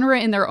a genre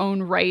in their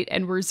own right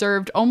and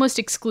reserved almost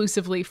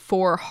exclusively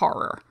for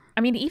horror.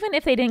 I mean, even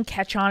if they didn't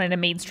catch on in a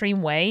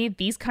mainstream way,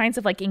 these kinds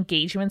of like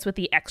engagements with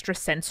the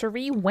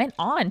extrasensory went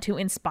on to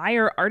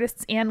inspire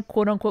artists and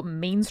quote unquote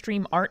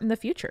mainstream art in the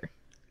future.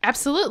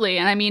 Absolutely.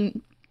 And I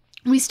mean,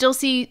 we still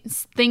see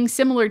things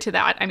similar to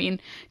that. I mean,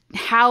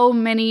 how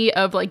many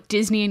of like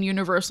Disney and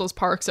Universal's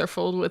parks are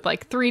filled with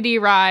like 3D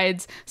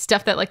rides,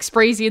 stuff that like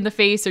sprays you in the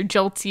face or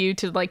jolts you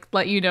to like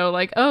let you know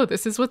like, oh,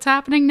 this is what's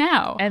happening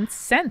now. And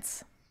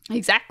scents.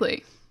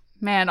 Exactly.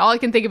 Man, all I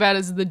can think about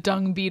is the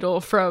dung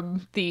beetle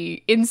from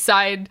the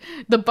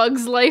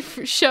Bugs Life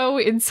show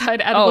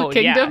inside Animal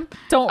Kingdom. Yeah.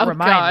 Don't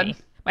remind me.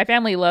 My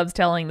family loves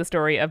telling the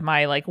story of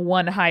my like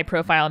one high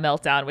profile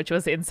meltdown, which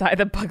was inside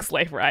the Bugs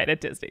Life ride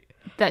at Disney.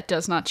 That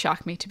does not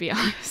shock me, to be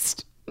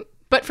honest.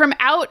 But from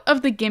out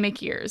of the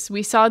gimmick years,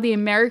 we saw the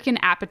American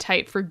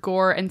appetite for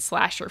gore and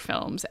slasher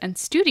films, and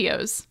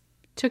studios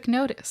took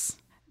notice.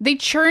 They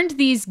churned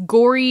these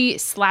gory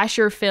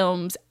slasher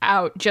films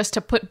out just to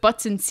put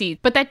butts in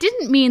seats, but that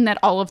didn't mean that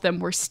all of them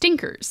were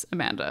stinkers,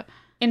 Amanda.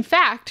 In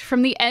fact,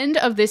 from the end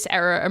of this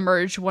era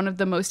emerged one of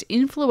the most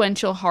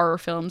influential horror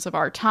films of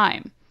our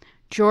time,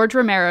 George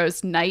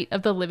Romero's Night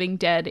of the Living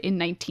Dead in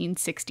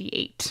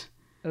 1968.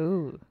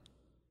 Ooh.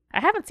 I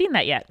haven't seen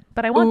that yet,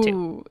 but I want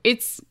to.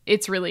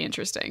 It's really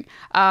interesting.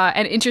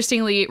 And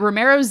interestingly,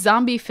 Romero's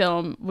zombie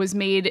film was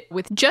made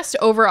with just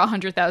over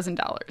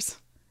 $100,000.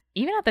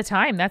 Even at the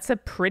time, that's a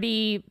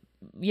pretty,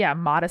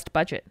 modest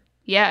budget.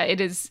 Yeah, it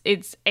is.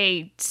 It's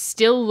a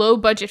still low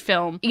budget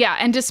film. Yeah,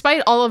 and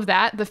despite all of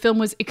that, the film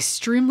was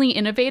extremely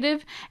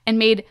innovative and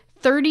made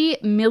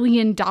 $30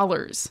 million,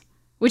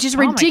 which is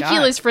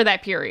ridiculous for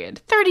that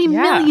period. $30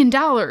 million.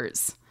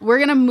 We're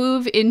going to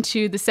move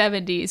into the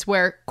 70s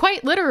where,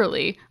 quite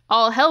literally,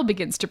 all hell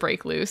begins to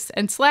break loose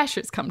and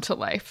slashers come to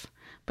life.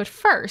 But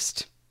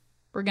first,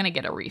 we're going to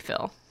get a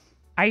refill.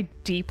 I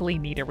deeply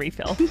need a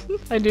refill.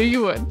 I knew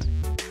you would.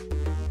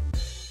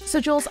 So,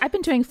 Jules, I've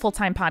been doing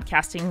full-time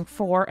podcasting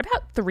for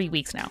about 3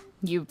 weeks now.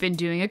 You've been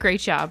doing a great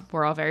job.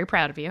 We're all very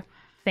proud of you.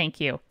 Thank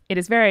you. It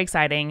is very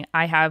exciting.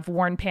 I have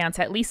worn pants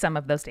at least some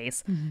of those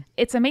days.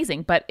 It's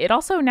amazing, but it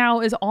also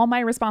now is all my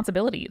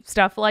responsibility.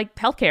 Stuff like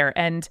healthcare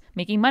and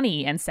making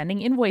money and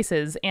sending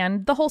invoices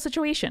and the whole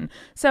situation.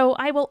 So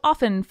I will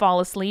often fall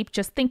asleep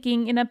just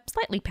thinking in a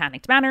slightly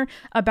panicked manner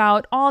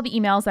about all the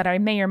emails that I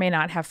may or may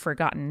not have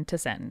forgotten to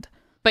send.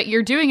 But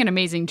you're doing an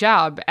amazing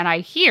job, and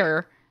I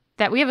hear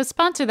that we have a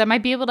sponsor that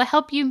might be able to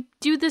help you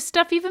do this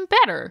stuff even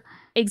better.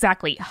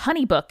 Exactly.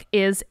 HoneyBook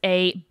is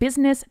a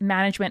business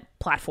management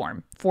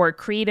platform for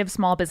creative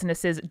small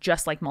businesses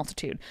just like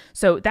Multitude.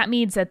 So that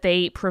means that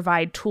they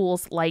provide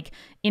tools like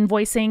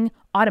invoicing,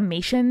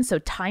 automation, so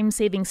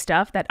time-saving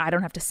stuff that I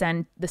don't have to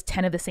send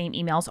 10 of the same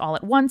emails all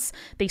at once.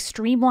 They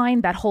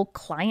streamline that whole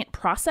client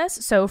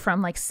process. So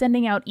from like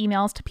sending out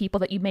emails to people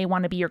that you may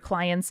want to be your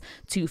clients,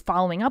 to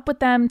following up with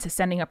them, to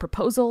sending a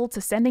proposal,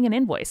 to sending an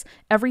invoice.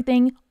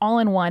 Everything all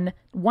in one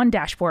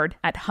dashboard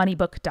at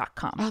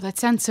honeybook.com. Oh, that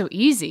sounds so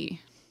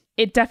easy.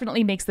 It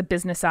definitely makes the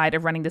business side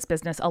of running this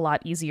business a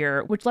lot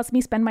easier, which lets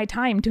me spend my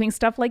time doing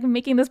stuff like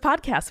making this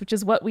podcast, which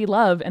is what we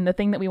love and the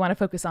thing that we want to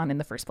focus on in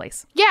the first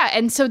place. Yeah,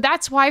 and so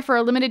that's why for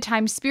a limited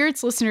time,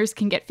 Spirits listeners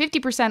can get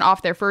 50%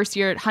 off their first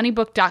year at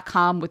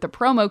honeybook.com with the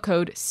promo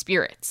code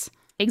SPIRITS.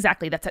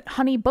 Exactly. That's at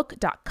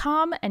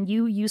honeybook.com, and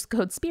you use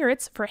code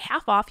SPIRITS for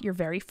half off your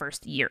very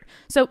first year.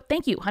 So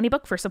thank you,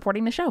 HoneyBook, for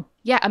supporting the show.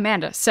 Yeah,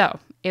 Amanda, so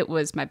it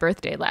was my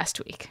birthday last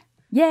week.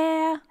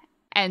 Yeah.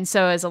 And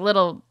so as a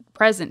little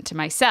present to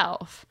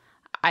myself,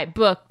 I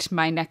booked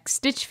my next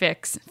Stitch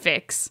Fix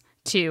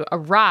to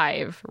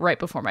arrive right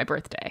before my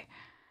birthday.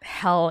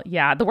 Hell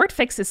yeah. The word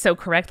fix is so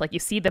correct. Like you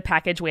see the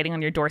package waiting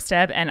on your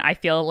doorstep and I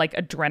feel like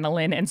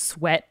adrenaline and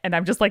sweat and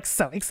I'm just like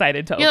so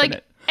excited to open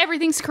it.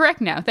 Everything's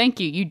correct now. Thank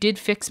you. You did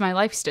fix my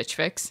life, Stitch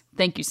Fix.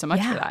 Thank you so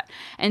much for that.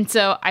 And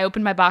so I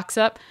opened my box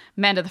up.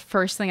 Amanda, the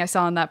first thing I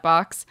saw in that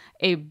box,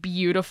 a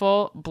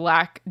beautiful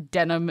black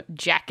denim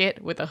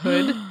jacket with a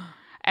hood.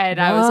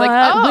 And I was like,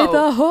 oh, with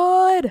a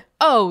hood.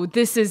 Oh,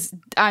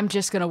 I'm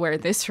just going to wear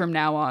this from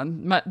now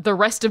on. The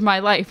rest of my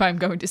life, I'm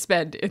going to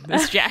spend in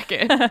this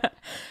jacket. But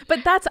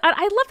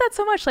I love that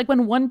so much. Like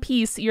when one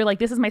piece, you're like,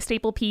 this is my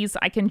staple piece.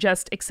 I can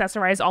just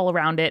accessorize all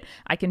around it.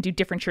 I can do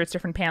different shirts,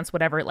 different pants,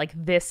 whatever. Like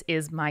this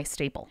is my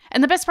staple.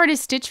 And the best part is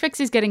Stitch Fix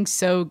is getting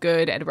so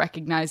good at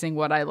recognizing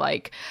what I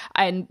like.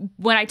 And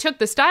when I took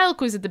the style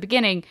quiz at the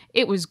beginning,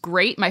 it was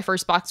great. My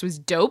first box was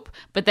dope.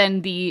 But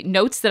then the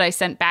notes that I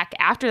sent back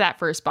after that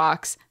first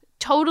box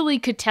totally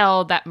could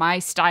tell that my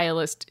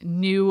stylist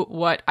knew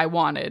what I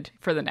wanted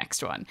for the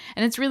next one.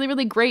 And it's really,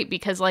 really great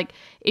because like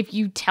if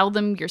you tell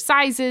them your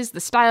sizes, the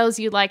styles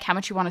you like, how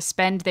much you want to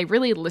spend, they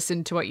really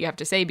listen to what you have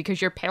to say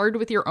because you're paired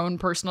with your own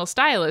personal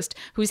stylist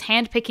who's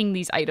handpicking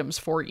these items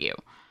for you.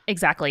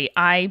 Exactly.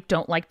 I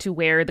don't like to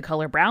wear the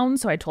color brown,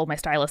 so I told my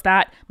stylist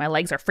that. My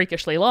legs are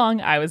freakishly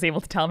long. I was able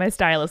to tell my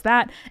stylist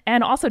that.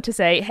 And also to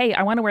say, hey,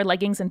 I want to wear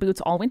leggings and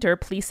boots all winter.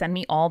 Please send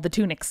me all the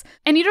tunics.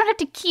 And you don't have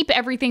to keep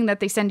everything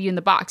that they send you in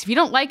the box. If you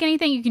don't like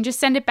anything, you can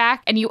just send it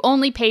back and you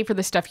only pay for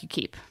the stuff you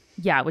keep.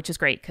 Yeah, which is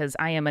great because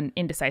I am an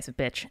indecisive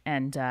bitch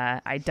and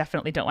I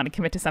definitely don't want to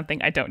commit to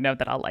something I don't know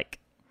that I'll like.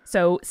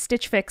 So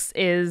Stitch Fix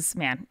is,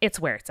 man, it's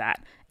where it's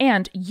at.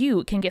 And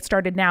you can get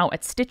started now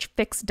at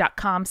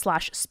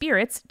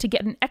stitchfix.com/spirits to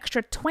get an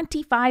extra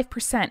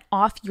 25%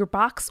 off your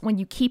box when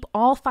you keep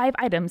all 5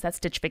 items that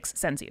Stitch Fix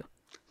sends you.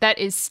 That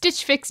is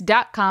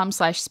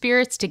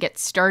stitchfix.com/spirits to get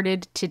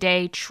started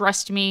today.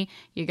 Trust me,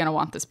 you're going to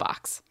want this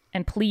box.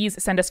 And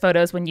please send us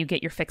photos when you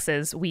get your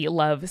fixes. We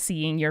love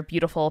seeing your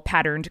beautiful,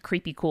 patterned,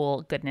 creepy,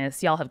 cool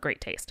goodness. Y'all have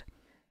great taste.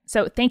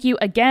 So thank you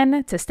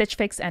again to Stitch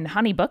Fix and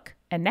HoneyBook.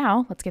 And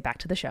now let's get back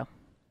to the show.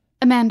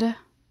 Amanda,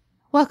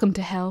 welcome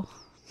to hell.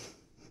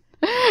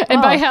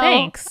 And by hell,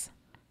 thanks.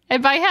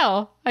 And by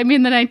hell, I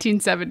mean the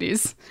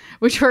 1970s,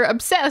 which were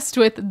obsessed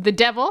with the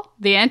devil,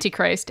 the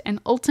Antichrist,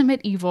 and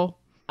ultimate evil.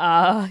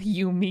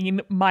 You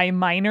mean my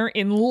minor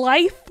in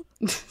life?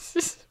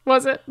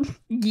 Was it?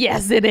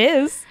 Yes, it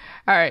is.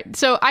 All right.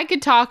 So I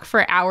could talk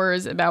for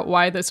hours about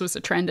why this was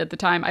a trend at the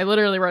time. I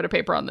literally wrote a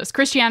paper on this.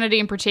 Christianity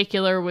in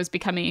particular was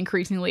becoming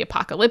increasingly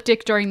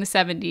apocalyptic during the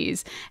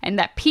 70s, and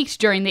that peaked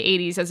during the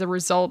 80s as a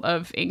result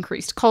of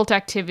increased cult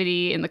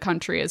activity in the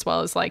country, as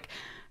well as like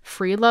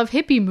free love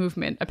hippie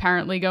movement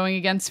apparently going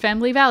against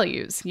family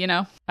values, you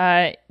know?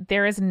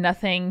 There is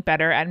nothing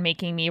better at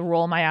making me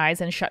roll my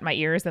eyes and shut my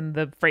ears than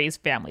the phrase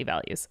family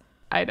values.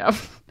 I know.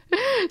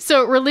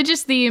 So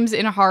religious themes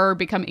in horror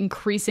become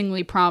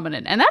increasingly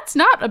prominent, and that's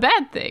not a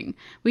bad thing.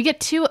 We get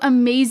 2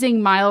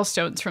 amazing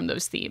milestones from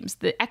those themes,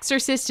 The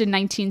Exorcist in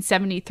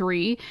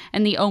 1973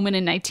 and The Omen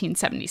in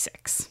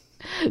 1976.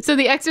 So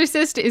The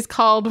Exorcist is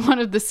called one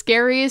of the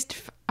scariest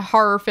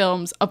horror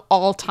films of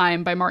all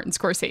time by Martin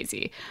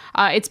Scorsese.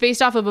 It's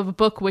based off of a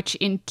book which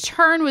in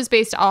turn was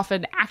based off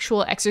an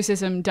actual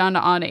exorcism done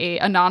on a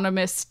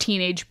anonymous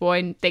teenage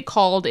boy they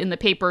called in the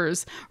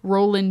papers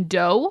Roland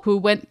Doe, who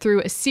went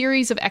through a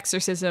series of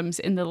exorcisms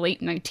in the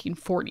late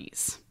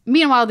 1940s.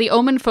 Meanwhile, The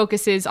Omen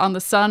focuses on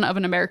the son of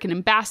an American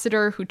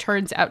ambassador who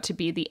turns out to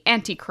be the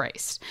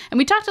Antichrist. And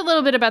we talked a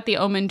little bit about The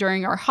Omen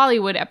during our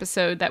Hollywood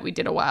episode that we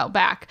did a while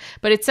back,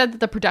 but it said that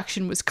the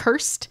production was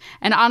cursed,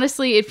 and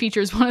honestly, it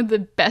features one of the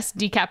best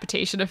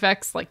decapitation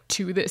effects, like,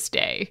 to this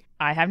day.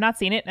 I have not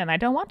seen it, and I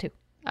don't want to.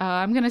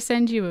 I'm going to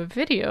send you a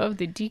video of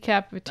the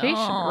decapitation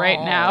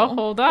right now.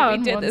 Hold on.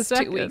 We did this 2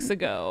 second. weeks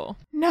ago.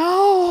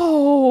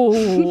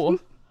 No!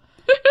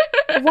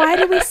 Why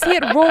do we see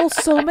it roll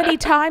so many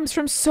times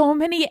from so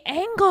many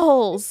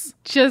angles?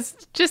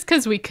 Just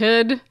because we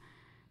could.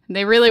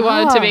 They really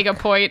wanted to make a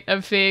point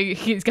of saying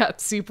he's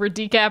got super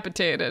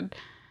decapitated.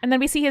 And then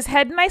we see his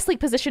head nicely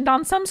positioned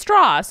on some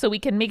straw so we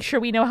can make sure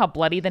we know how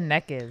bloody the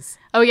neck is.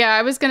 Oh, yeah,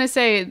 I was going to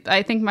say,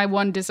 I think my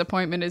one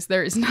disappointment is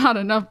there is not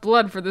enough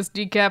blood for this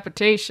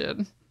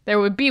decapitation. There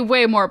would be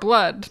way more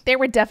blood. There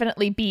would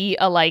definitely be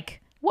a, like,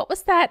 what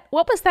was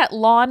that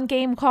lawn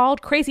game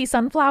called? Crazy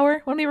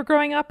Sunflower when we were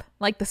growing up?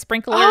 Like the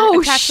sprinkler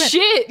attachment?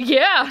 Shit,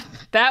 yeah.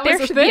 That was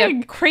there should a thing.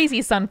 be a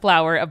crazy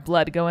sunflower of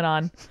blood going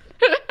on.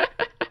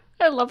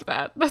 I love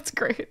that. That's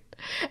great.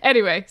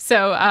 Anyway,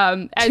 so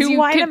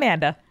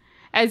Amanda.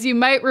 As you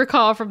might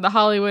recall from the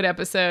Hollywood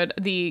episode,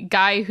 the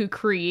guy who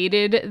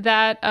created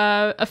that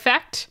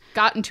effect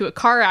got into a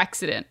car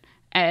accident,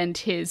 and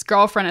his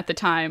girlfriend at the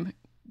time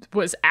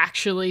was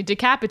actually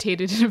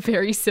decapitated in a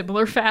very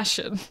similar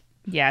fashion.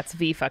 Yeah, it's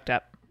V fucked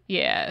up.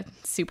 Yeah,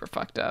 super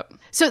fucked up.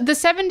 So the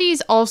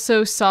 70s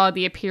also saw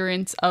the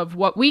appearance of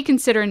what we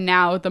consider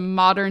now the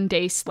modern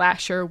day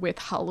slasher with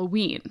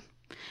Halloween.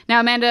 Now,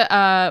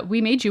 Amanda,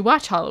 we made you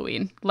watch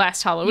Halloween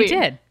last Halloween. We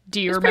did.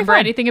 Do you remember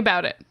anything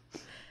about it?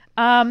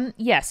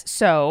 Yes.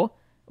 So,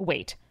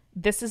 wait.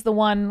 This is the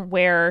one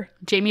where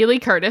Jamie Lee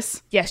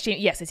Curtis. Yes.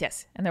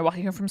 And they're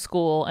walking home from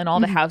school, and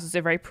all the houses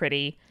are very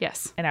pretty.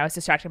 Yes. And I was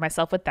distracting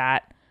myself with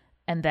that,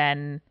 and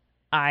then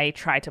I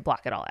tried to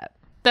block it all out.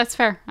 That's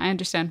fair. I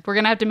understand. We're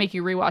gonna have to make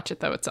you rewatch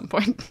it though at some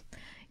point.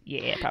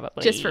 Yeah,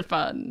 probably. Just for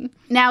fun.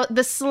 Now,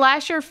 the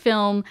slasher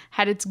film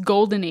had its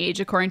golden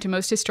age, according to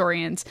most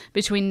historians,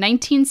 between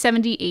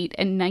 1978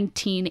 and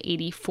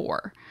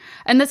 1984.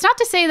 And that's not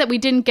to say that we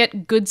didn't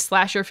get good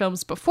slasher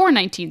films before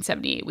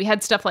 1978. We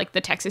had stuff like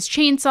The Texas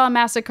Chainsaw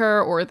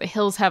Massacre or The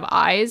Hills Have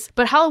Eyes,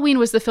 but Halloween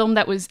was the film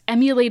that was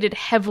emulated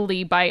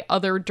heavily by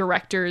other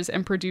directors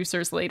and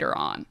producers later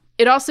on.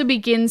 It also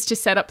begins to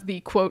set up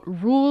the, quote,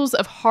 rules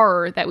of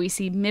horror that we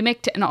see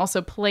mimicked and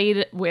also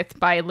played with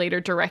by later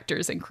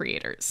directors and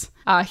creators.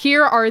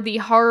 Here are the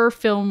horror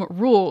film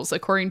rules,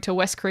 according to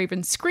Wes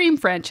Craven's Scream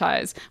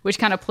franchise, which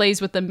kind of plays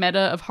with the meta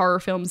of horror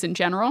films in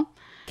general.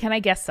 Can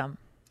I guess some?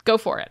 Go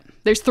for it.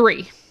 There's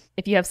 3.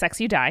 If you have sex,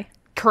 you die.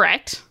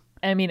 Correct.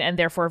 I mean, and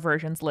therefore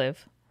virgins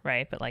live,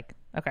 right? But like,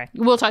 okay.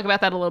 We'll talk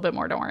about that a little bit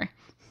more, don't worry.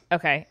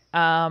 Okay.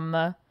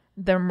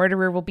 The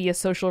murderer will be a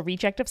social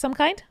reject of some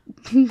kind?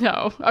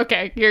 No.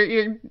 Okay.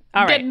 You're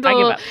all right. I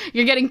give up.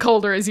 You're getting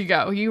colder as you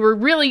go. You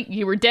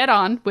were dead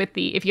on with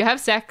the if you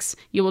have sex,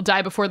 you will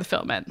die before the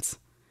film ends.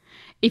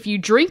 If you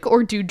drink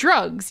or do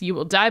drugs, you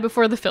will die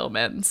before the film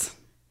ends.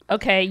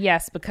 Okay,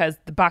 yes, because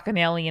the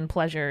bacchanalian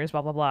pleasures,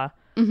 blah, blah, blah.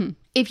 Mm-hmm.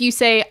 If you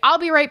say, I'll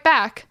be right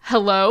back,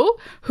 hello,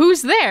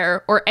 who's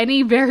there, or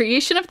any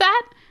variation of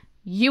that,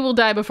 you will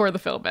die before the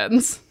film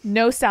ends.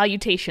 No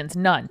salutations,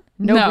 none.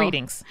 No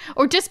greetings.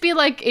 Or just be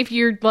like, if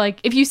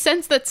you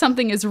sense that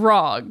something is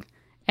wrong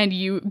and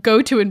you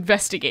go to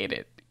investigate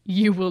it,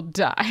 you will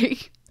die.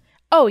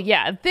 Oh,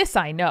 yeah, this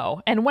I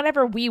know. And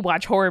whenever we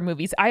watch horror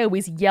movies, I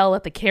always yell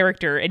at the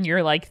character, and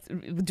you're like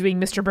doing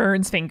Mr.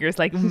 Burns fingers,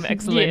 like,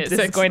 excellent, yes, this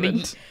is going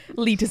to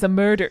lead to some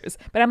murders.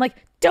 But I'm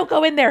like, don't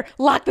go in there,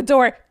 lock the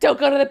door, don't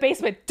go to the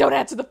basement, don't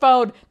answer the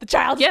phone, the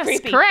child's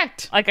creepy. Yes,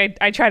 correct. Like,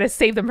 I try to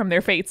save them from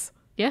their fates.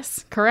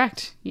 Yes,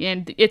 correct.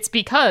 And it's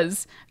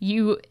because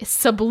you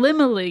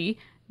subliminally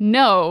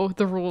know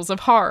the rules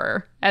of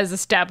horror as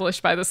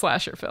established by the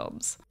slasher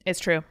films. It's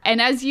true.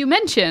 And as you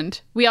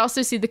mentioned, we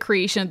also see the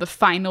creation of the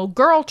final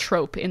girl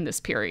trope in this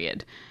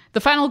period.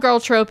 The final girl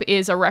trope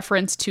is a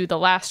reference to the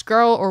last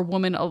girl or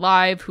woman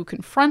alive who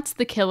confronts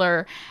the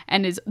killer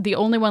and is the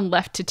only one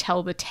left to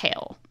tell the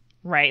tale.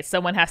 Right.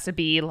 Someone has to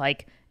be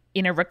like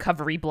in a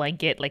recovery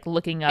blanket, like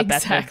looking up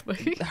at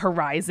the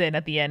horizon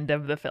at the end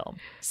of the film.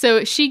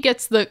 So she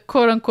gets the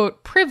quote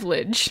unquote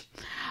privilege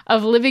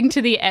of living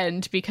to the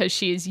end because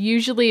she is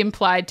usually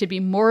implied to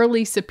be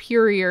morally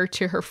superior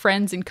to her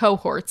friends and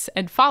cohorts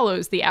and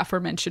follows the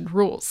aforementioned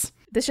rules.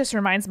 This just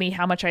reminds me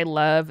how much I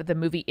love the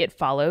movie It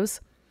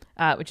Follows,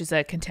 which is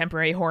a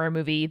contemporary horror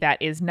movie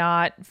that is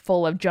not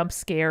full of jump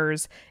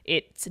scares.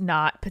 It's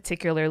not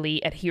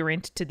particularly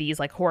adherent to these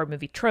like horror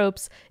movie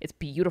tropes. It's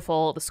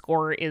beautiful. The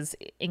score is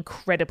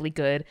incredibly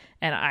good,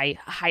 and I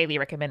highly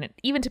recommend it,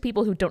 even to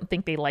people who don't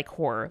think they like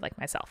horror like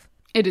myself.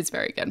 It is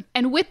very good.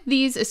 And with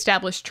these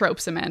established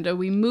tropes, Amanda,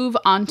 we move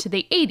on to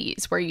the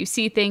 80s, where you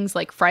see things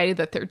like Friday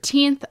the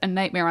 13th, A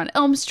Nightmare on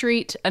Elm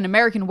Street, An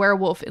American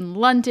Werewolf in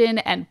London,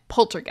 and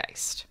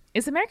Poltergeist.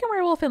 Is American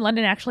Werewolf in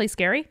London actually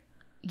scary?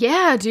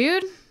 Yeah,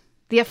 dude.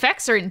 The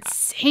effects are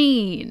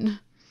insane.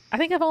 I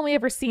think I've only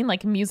ever seen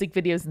like music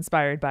videos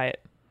inspired by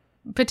it.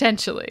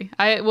 Potentially.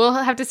 I will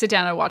have to sit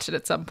down and watch it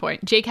at some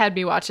point. Jake had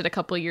me watch it a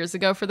couple of years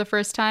ago for the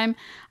first time.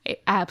 I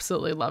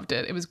absolutely loved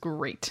it. It was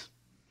great.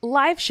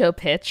 Live show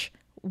pitch.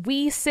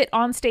 We sit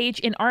on stage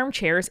in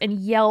armchairs and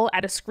yell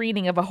at a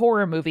screening of a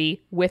horror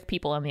movie with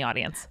people in the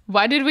audience.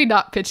 Why did we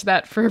not pitch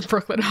that for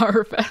Brooklyn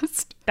Horror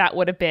Fest? That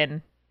would have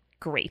been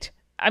great.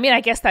 I mean,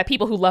 I guess that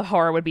people who love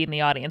horror would be in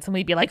the audience and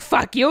we'd be like,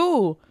 fuck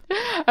you.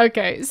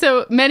 Okay,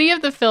 so many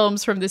of the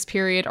films from this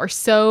period are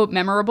so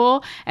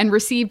memorable and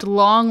received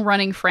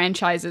long-running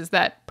franchises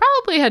that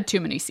probably had too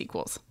many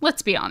sequels.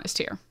 Let's be honest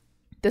here.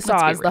 The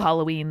Saws, the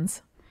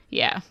Halloweens.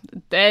 Yeah,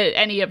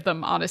 any of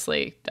them,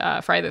 honestly.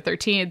 Friday the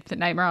 13th,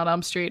 Nightmare on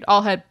Elm Street,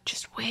 all had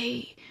just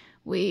way,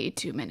 way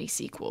too many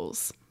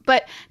sequels.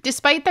 But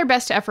despite their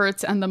best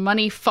efforts and the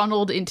money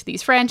funneled into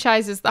these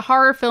franchises, the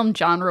horror film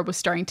genre was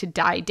starting to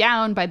die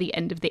down by the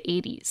end of the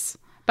 80s.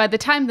 By the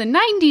time the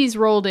 90s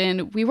rolled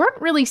in, we weren't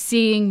really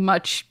seeing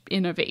much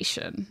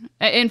innovation.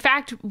 In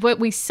fact, what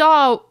we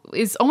saw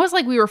is almost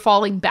like we were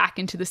falling back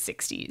into the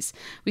 60s.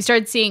 We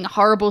started seeing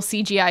horrible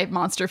CGI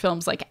monster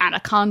films like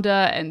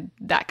Anaconda and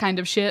that kind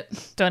of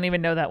shit. Don't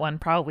even know that one.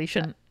 Probably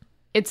shouldn't.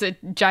 It's a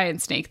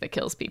giant snake that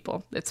kills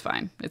people. It's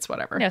fine. It's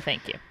whatever. No,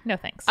 thank you. No,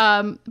 thanks.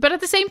 But at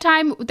the same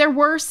time, there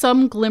were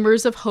some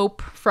glimmers of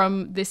hope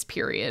from this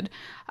period,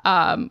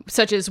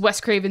 such as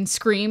Wes Craven's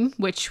Scream,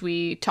 which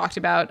we talked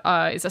about,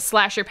 is a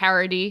slasher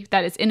parody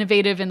that is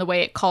innovative in the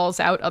way it calls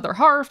out other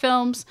horror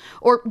films,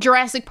 or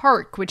Jurassic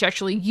Park, which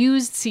actually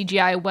used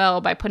CGI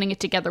well by putting it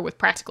together with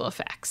practical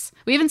effects.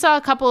 We even saw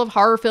a couple of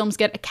horror films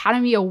get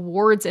Academy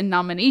Awards and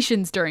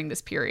nominations during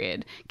this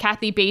period.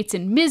 Kathy Bates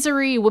in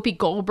Misery, Whoopi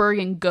Goldberg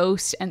in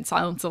Ghost, and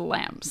Silence of the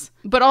Lambs.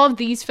 But all of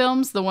these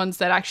films, the ones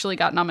that actually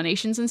got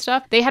nominations and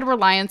stuff, they had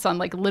reliance on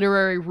like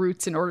literary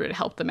roots in order to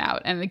help them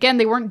out. And again,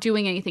 they weren't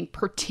doing anything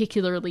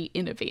particularly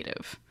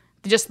innovative.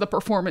 Just the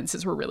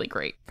performances were really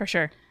great. For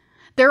sure.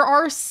 There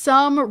are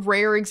some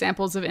rare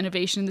examples of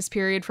innovation in this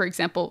period. For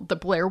example, the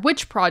Blair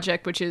Witch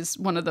Project, which is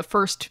one of the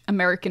first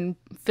American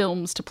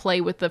films to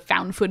play with the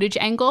found footage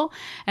angle.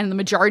 And the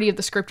majority of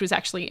the script was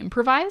actually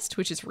improvised,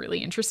 which is really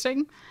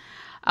interesting.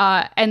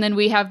 And then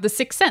we have The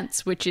Sixth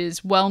Sense, which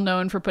is well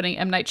known for putting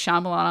M. Night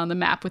Shyamalan on the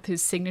map with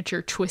his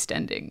signature twist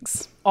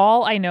endings.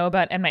 All I know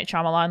about M. Night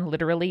Shyamalan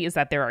literally is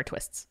that there are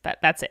twists.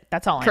 That's it.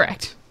 That's all I know.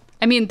 Correct.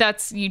 I mean,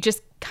 you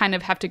just kind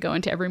of have to go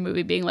into every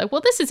movie being like,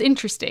 well, this is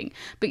interesting,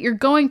 but you're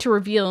going to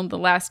reveal in the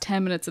last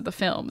 10 minutes of the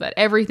film that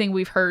everything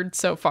we've heard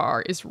so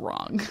far is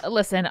wrong.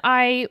 Listen,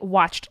 I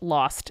watched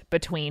Lost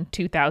between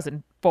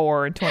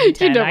 2004 and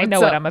 2010. I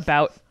know what I'm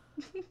about.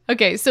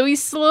 Okay, so we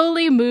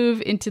slowly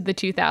move into the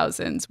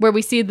 2000s, where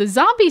we see the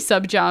zombie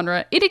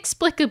subgenre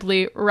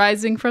inexplicably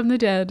rising from the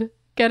dead.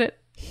 Get it?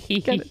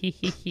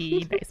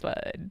 Nice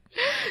one.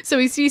 So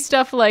we see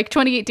stuff like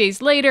 28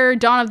 Days Later,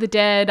 Dawn of the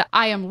Dead,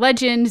 I Am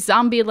Legend,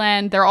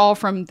 Zombieland. They're all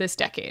from this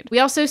decade. We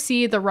also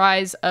see the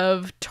rise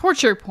of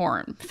torture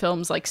porn,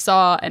 films like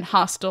Saw and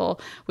Hostel,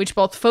 which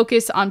both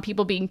focus on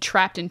people being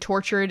trapped and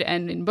tortured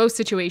and in most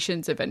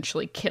situations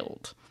eventually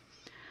killed.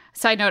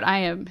 Side note, I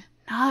am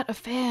not a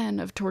fan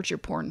of torture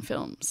porn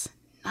films.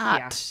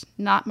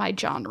 Not my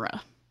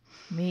genre.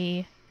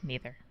 Me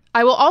neither.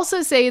 I will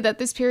also say that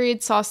this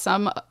period saw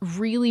some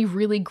really,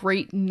 really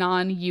great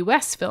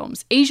non-US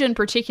films. Asia in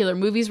particular,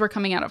 movies were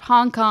coming out of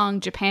Hong Kong,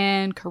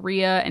 Japan,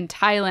 Korea, and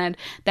Thailand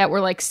that were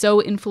like so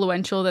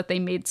influential that they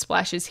made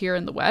splashes here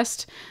in the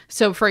West.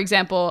 So for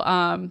example,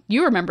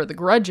 you remember The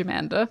Grudge,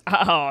 Amanda.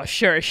 Oh,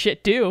 sure as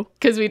shit do.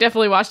 Because we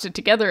definitely watched it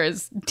together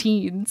as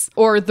teens.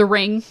 Or The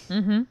Ring,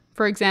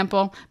 for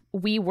example.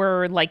 We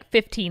were like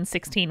 15,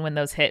 16 when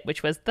those hit,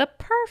 which was the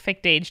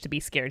perfect age to be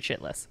scared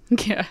shitless.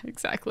 Yeah,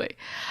 exactly.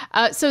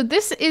 So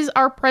this is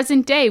our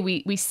present day.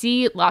 We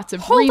see lots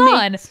of Hold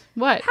remakes. on.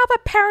 What? How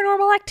about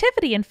Paranormal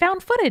Activity and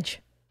found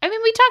footage? I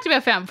mean, we talked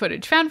about found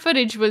footage. Found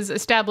footage was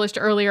established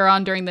earlier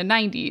on during the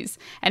 90s,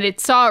 and it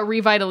saw a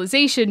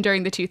revitalization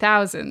during the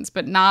 2000s,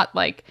 but not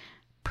like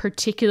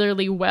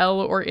particularly well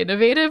or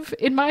innovative,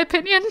 in my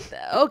opinion.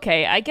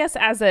 Okay, I guess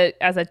as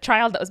a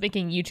child that was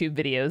making YouTube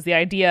videos, the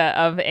idea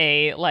of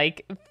a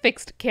like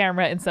fixed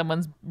camera in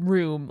someone's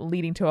room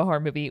leading to a horror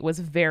movie was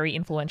very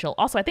influential.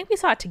 Also, I think we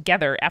saw it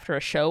together after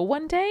a show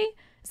one day.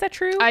 Is that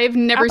true? I've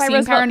never seen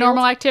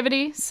Paranormal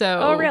Activity,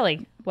 so... Oh,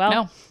 really? Well,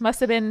 no.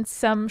 Must have been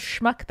some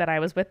schmuck that I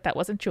was with that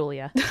wasn't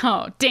Julia.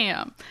 Oh,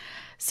 damn.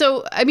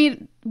 So, I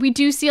mean, we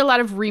do see a lot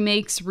of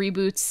remakes,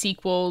 reboots,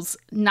 sequels,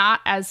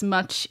 not as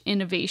much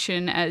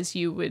innovation as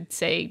you would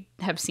say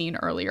have seen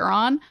earlier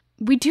on.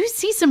 We do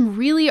see some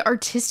really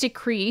artistic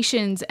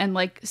creations and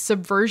like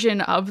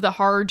subversion of the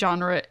horror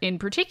genre in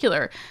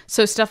particular.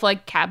 So stuff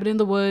like Cabin in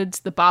the Woods,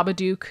 The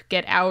Babadook,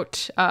 Get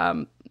Out,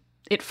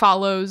 It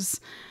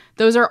Follows.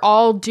 Those are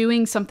all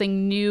doing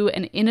something new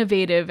and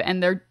innovative,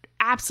 and they're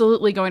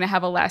absolutely going to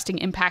have a lasting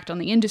impact on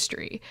the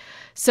industry.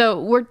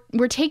 So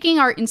we're taking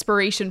our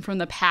inspiration from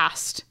the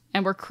past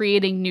and we're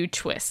creating new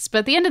twists. But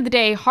at the end of the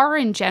day, horror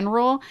in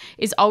general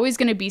is always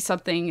going to be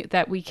something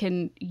that we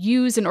can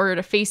use in order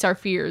to face our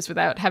fears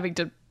without having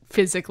to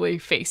physically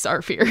face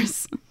our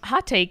fears.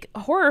 Hot take,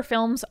 horror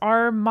films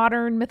are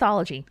modern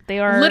mythology. They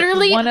are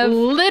literally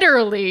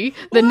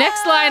the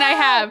next line I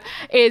have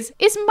is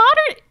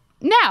the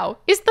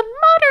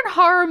modern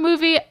horror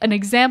movie an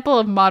example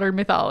of modern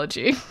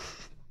mythology?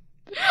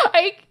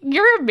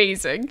 You're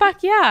amazing.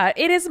 Fuck yeah,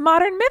 it is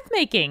modern myth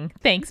making.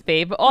 Thanks,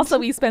 babe. Also,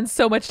 we spend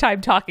so much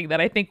time talking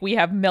that I think we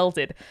have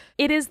melded.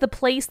 It is the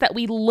place that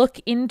we look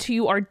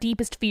into our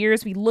deepest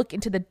fears. We look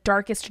into the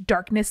darkest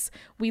darkness.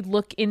 We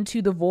look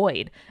into the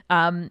void,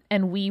 and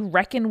we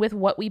reckon with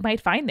what we might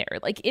find there.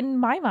 Like, in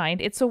my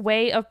mind, it's a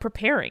way of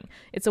preparing.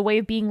 It's a way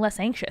of being less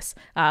anxious.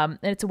 And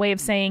it's a way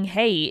of saying,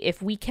 hey,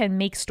 if we can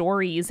make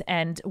stories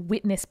and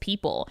witness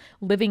people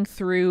living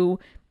through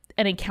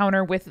an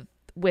encounter with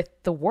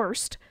the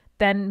worst,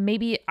 then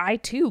maybe I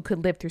too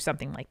could live through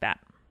something like that.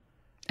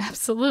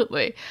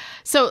 Absolutely.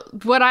 So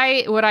what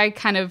I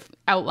kind of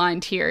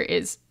outlined here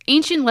is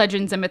ancient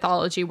legends and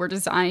mythology were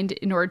designed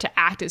in order to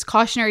act as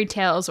cautionary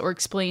tales or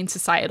explain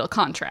societal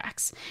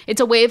contracts. It's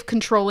a way of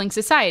controlling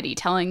society,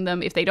 telling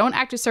them if they don't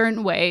act a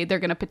certain way, they're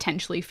going to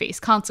potentially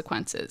face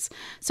consequences.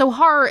 So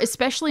horror,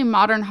 especially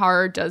modern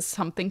horror, does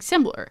something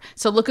similar.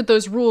 So look at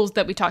those rules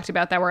that we talked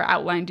about that were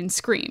outlined in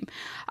Scream.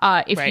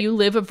 If you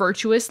live a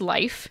virtuous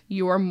life,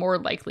 you are more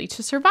likely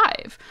to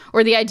survive.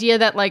 Or the idea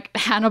that, like,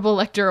 Hannibal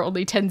Lecter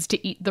only tends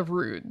to eat the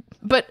rude.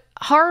 But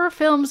horror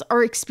films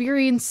are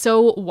experienced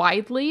so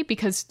widely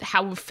because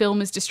how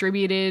film is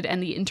distributed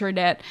and the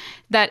internet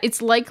that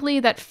it's likely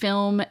that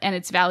film and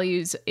its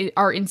values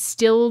are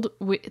instilled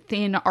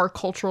within our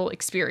cultural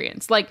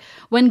experience. Like,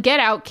 when Get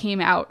Out came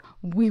out,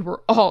 we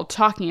were all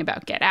talking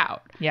about Get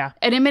Out. Yeah.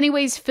 And in many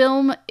ways,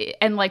 film,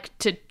 and like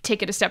to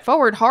take it a step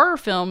forward, horror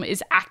film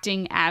is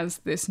acting as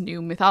this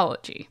new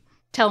mythology,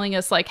 telling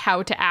us like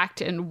how to act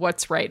and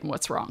what's right and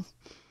what's wrong.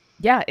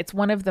 Yeah, it's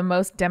one of the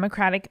most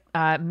democratic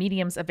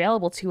mediums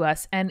available to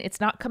us, and it's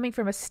not coming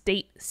from a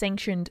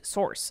state-sanctioned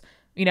source.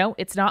 You know,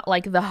 it's not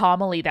like the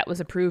homily that was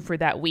approved for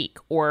that week,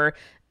 or,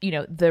 you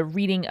know, the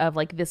reading of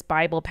like this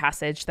Bible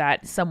passage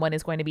that someone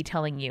is going to be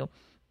telling you.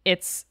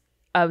 It's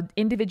an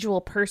individual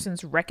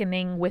person's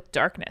reckoning with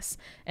darkness,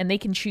 and they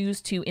can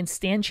choose to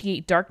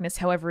instantiate darkness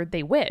however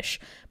they wish.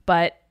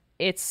 But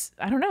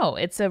I don't know,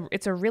 it's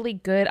a really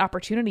good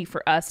opportunity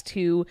for us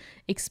to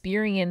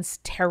experience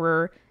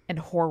terror and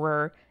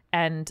horror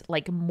and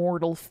like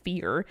mortal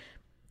fear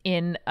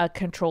in a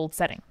controlled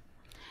setting.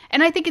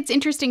 And I think it's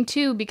interesting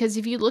too, because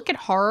if you look at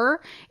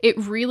horror, it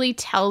really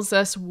tells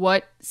us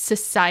what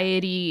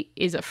society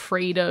is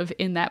afraid of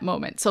in that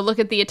moment. So look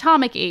at the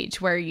Atomic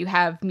Age, where you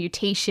have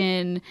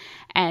mutation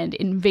and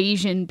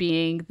invasion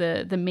being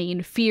the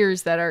main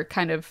fears that are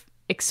kind of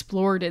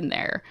explored in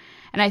there.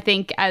 And I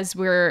think as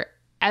we're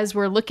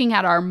looking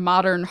at our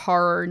modern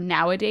horror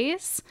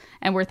nowadays,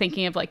 and we're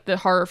thinking of like the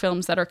horror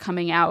films that are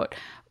coming out,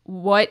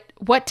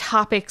 what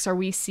topics are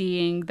we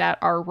seeing that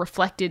are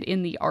reflected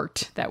in the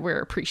art that we're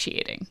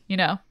appreciating, you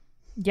know?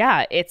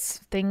 Yeah, it's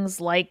things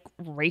like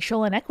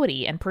racial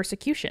inequity and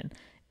persecution.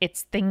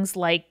 It's things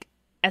like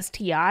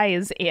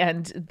STIs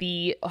and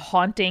the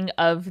haunting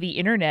of the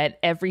internet,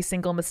 every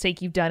single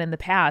mistake you've done in the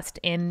past,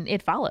 and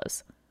It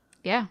Follows.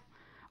 Yeah.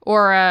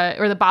 Or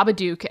the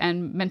Babadook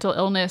and mental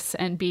illness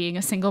and being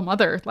a single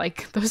mother.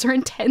 Like, those are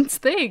intense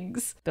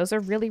things. Those are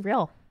really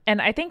real. And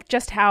I think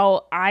just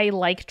how I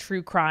like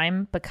true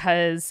crime,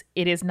 because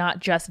it is not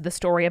just the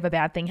story of a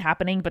bad thing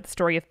happening, but the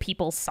story of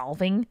people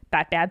solving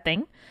that bad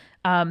thing.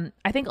 I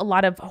think a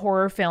lot of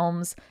horror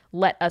films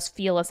let us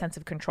feel a sense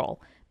of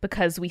control,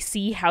 because we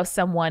see how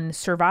someone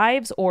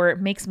survives or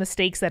makes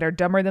mistakes that are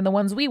dumber than the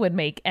ones we would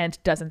make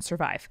and doesn't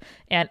survive.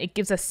 And it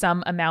gives us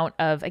some amount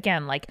of,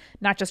 again, like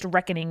not just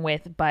reckoning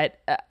with, but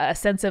a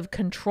sense of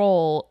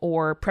control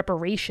or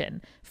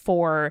preparation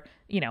for,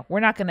 you know,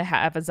 we're not going to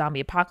have a zombie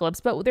apocalypse,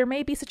 but there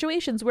may be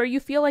situations where you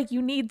feel like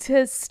you need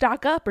to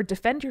stock up or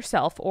defend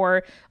yourself,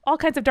 or all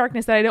kinds of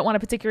darkness that I don't want to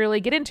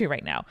particularly get into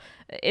right now.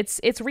 It's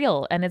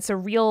real, and it's a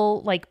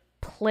real like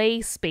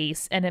play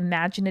space and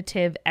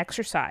imaginative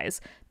exercise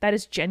that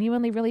is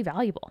genuinely really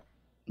valuable.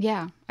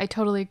 Yeah, I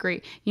totally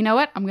agree. You know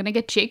what? I'm going to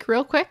get Jake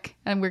real quick,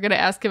 and we're going to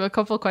ask him a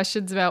couple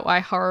questions about why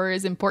horror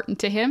is important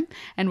to him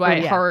and why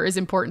horror is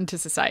important to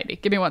society.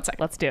 Give me 1 second.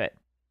 Let's do it.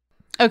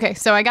 Okay,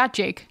 so I got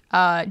Jake.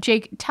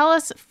 Jake, tell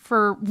us,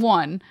 for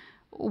one,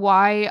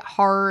 why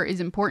horror is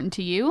important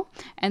to you,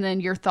 and then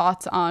your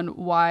thoughts on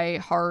why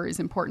horror is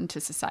important to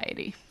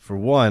society. For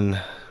one,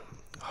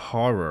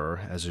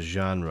 horror as a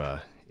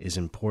genre is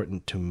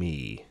important to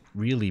me,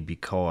 really,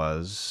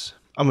 because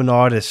I'm an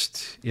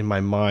artist in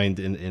my mind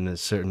in a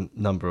certain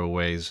number of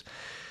ways,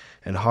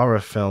 and horror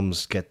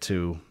films get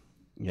to,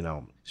 you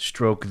know,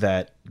 stroke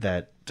that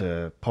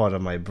part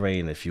of my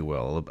brain, if you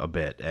will, a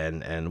bit,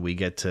 and we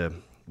get to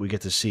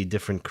see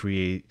different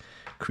creative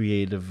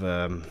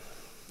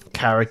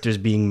characters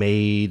being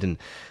made and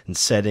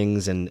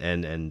settings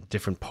and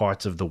different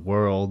parts of the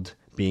world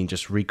being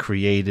just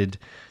recreated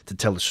to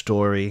tell a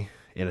story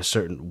in a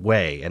certain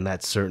way, and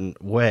that certain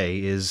way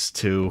is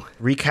to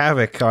wreak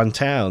havoc on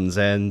towns,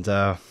 and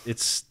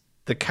it's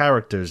the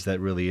characters that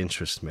really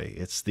interest me.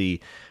 It's the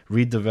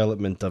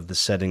redevelopment of the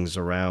settings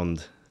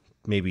around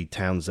maybe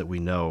towns that we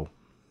know,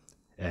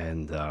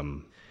 and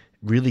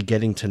really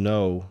getting to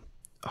know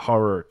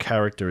horror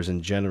characters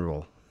in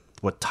general,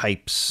 what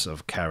types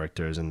of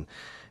characters and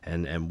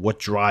what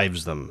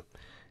drives them,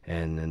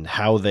 and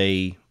how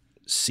they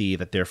see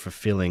that they're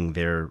fulfilling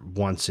their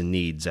wants and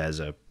needs as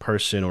a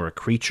person or a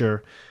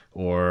creature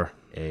or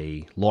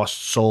a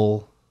lost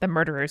soul. The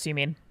murderers, you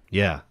mean?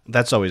 Yeah,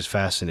 that's always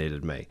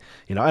fascinated me.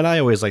 And I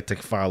always like to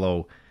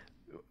follow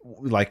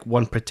like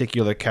one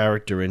particular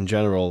character in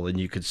general, and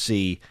you could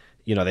see,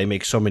 they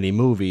make so many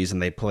movies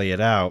and they play it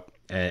out,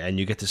 and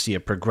you get to see a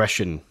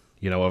progression,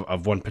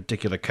 of one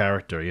particular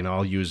character.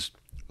 I'll use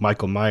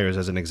Michael Myers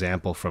as an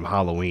example from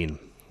Halloween.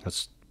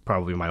 That's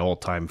probably my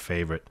all-time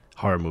favorite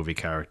horror movie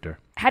character.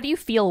 How do you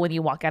feel when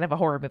you walk out of a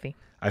horror movie?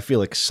 I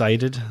feel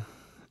excited.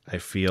 I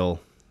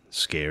feel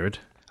scared.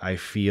 I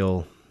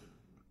feel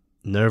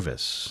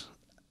nervous.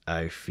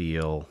 I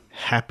feel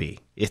happy.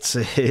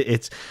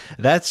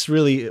 That's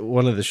really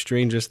one of the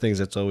strangest things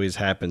that's always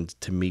happened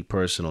to me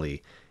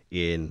personally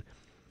in,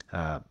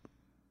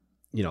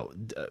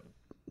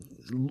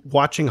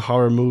 watching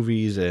horror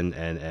movies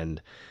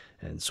and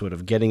sort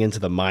of getting into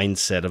the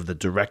mindset of the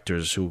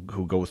directors who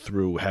go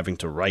through having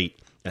to write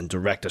and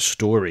direct a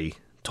story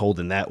told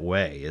in that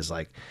way is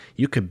like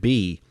you could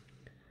be,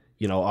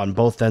 on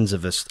both ends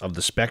of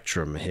the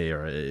spectrum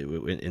here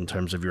in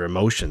terms of your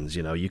emotions.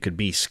 You could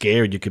be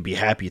scared, you could be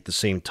happy at the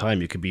same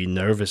time, you could be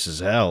nervous as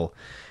hell,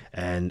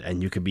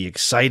 and you could be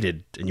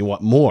excited and you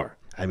want more.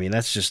 I mean,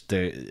 that's just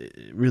the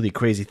really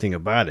crazy thing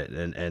about it,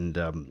 and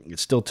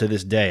it's still to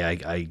this day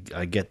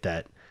I get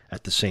that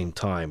at the same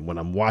time when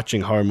I'm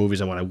watching horror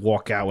movies, and when I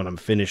walk out when I'm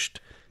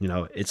finished.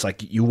 It's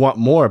like you want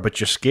more, but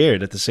you're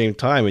scared at the same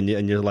time, and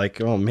you're like,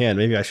 oh man,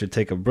 maybe I should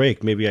take a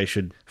break. Maybe I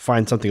should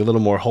find something a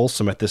little more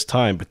wholesome at this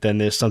time. But then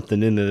there's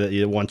something in there that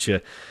you want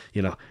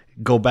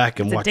go back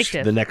and watch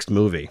addictive. The next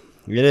movie.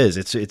 It is.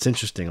 It's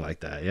interesting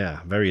like that.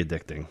 Yeah, very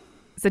addicting.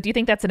 So do you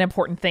think that's an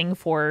important thing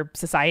for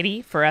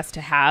society, for us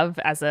to have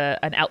as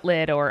an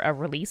outlet or a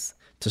release?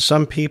 To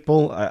some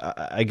people,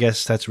 I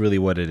guess that's really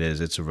what it is.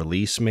 It's a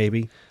release,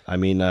 maybe. I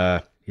mean,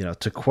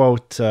 to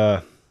quote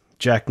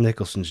Jack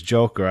Nicholson's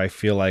Joker, I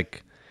feel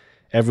like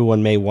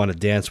everyone may want to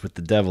dance with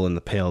the devil in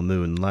the pale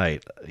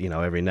moonlight,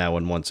 every now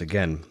and once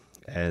again.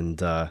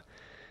 And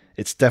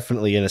it's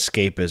definitely an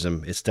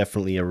escapism. It's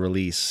definitely a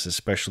release,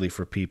 especially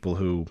for people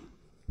who,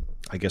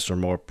 I guess, are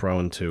more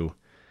prone to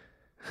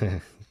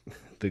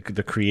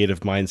the creative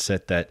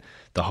mindset that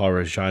the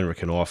horror genre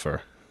can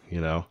offer,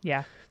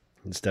 Yeah.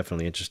 It's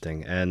definitely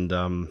interesting. And,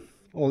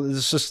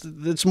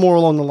 it's more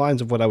along the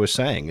lines of what I was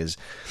saying is,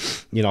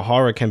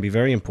 horror can be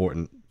very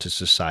important to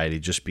society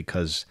just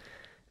because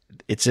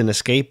it's an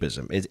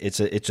escapism.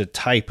 It's a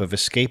type of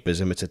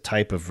escapism. It's a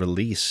type of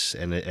release.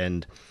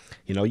 And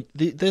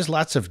there's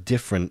lots of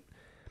different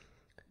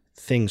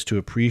things to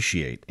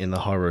appreciate in the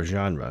horror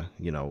genre.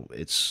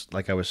 It's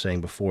like I was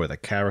saying before, the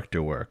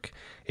character work.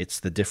 It's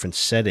the different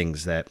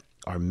settings that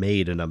are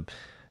made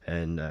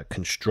and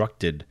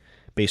constructed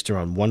based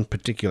around one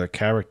particular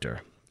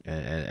character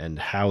and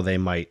how they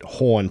might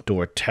haunt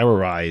or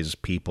terrorize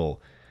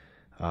people.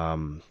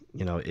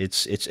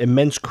 It's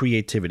immense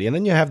creativity. And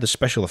then you have the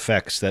special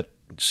effects that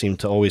seem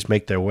to always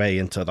make their way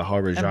into the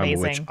horror genre,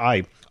 Amazing.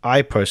 which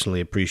I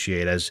personally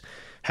appreciate as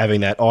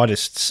having that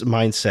artist's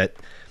mindset.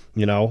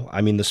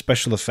 I mean, the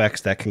special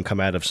effects that can come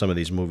out of some of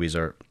these movies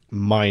are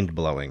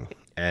mind-blowing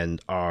and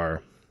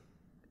are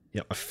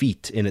a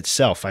feat in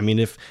itself. I mean,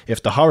 if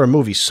the horror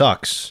movie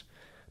sucks,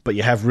 but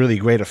you have really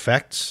great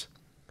effects,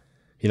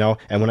 and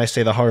when I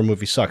say the horror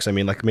movie sucks, I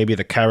mean like maybe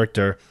the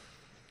character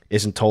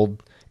isn't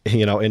told,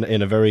 in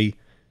a very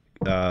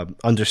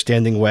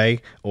understanding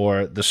way,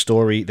 or the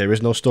story, there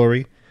is no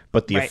story,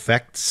 but the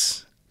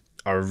effects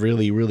are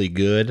really, really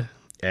good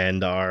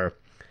and are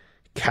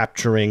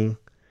capturing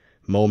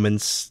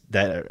moments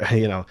that,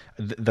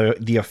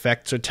 the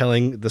effects are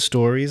telling the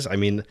stories. I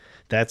mean,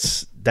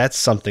 that's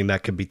something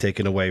that could be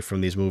taken away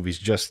from these movies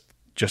just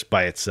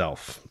by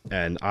itself.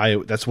 And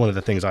that's one of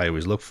the things I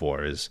always look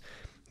for is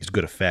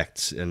good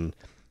effects and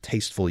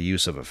tasteful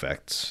use of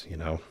effects,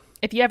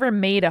 If you ever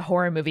made a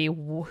horror movie,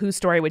 whose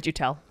story would you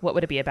tell? What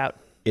would it be about?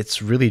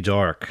 It's really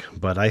dark,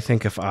 but I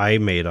think if I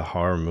made a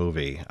horror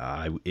movie,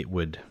 it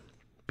would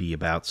be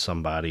about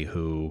somebody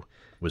who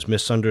was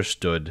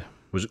misunderstood,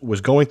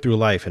 was going through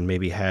life and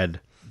maybe had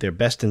their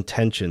best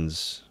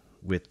intentions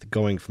with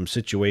going from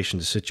situation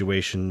to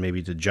situation,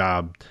 maybe to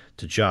job,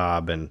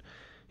 and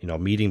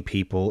meeting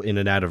people in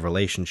and out of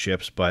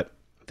relationships, but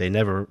they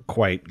never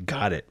quite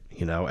got it,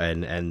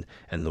 and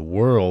the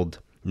world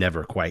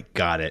never quite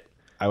got it.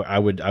 I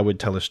would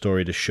tell a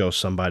story to show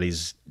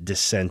somebody's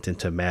descent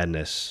into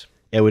madness.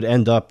 It would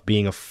end up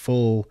being a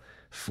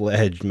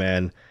full-fledged,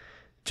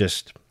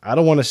 I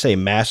don't want to say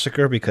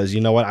massacre, because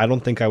you know what? I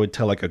don't think I would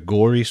tell like a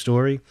gory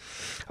story.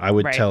 I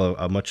would tell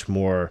a much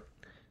more,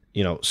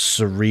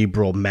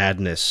 cerebral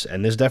madness.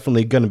 And there's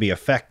definitely going to be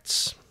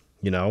effects,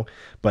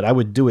 but I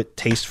would do it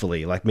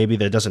tastefully. Like maybe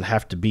there doesn't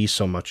have to be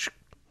so much,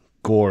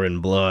 gore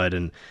and blood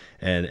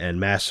and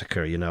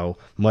massacre, you know,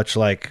 much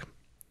like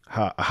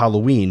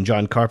Halloween,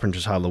 John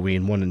Carpenter's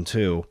Halloween 1 and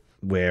 2,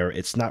 where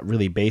it's not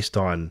really based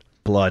on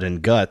blood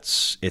and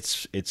guts.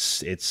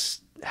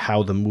 It's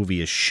how the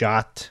movie is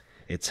shot.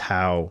 It's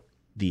how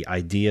the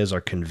ideas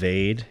are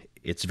conveyed.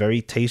 It's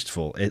very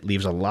tasteful. It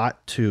leaves a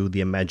lot to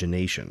the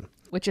imagination,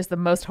 which is the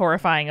most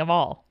horrifying of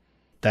all.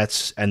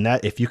 That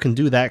if you can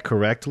do that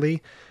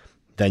correctly,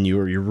 then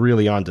you're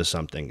really onto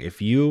something.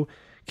 If you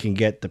can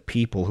get the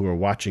people who are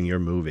watching your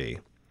movie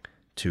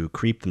to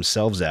creep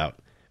themselves out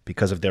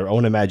because of their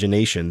own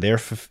imagination, they're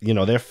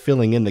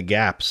filling in the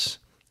gaps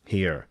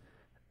here.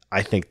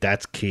 I think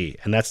that's key,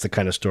 and that's the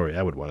kind of story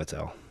I would want to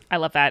tell. I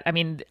love that. I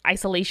mean,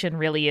 isolation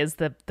really is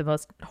the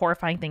most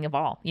horrifying thing of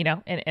all, you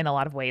know, in a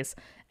lot of ways.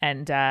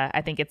 And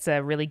I think it's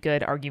a really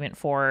good argument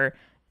for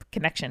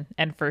connection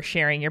and for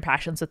sharing your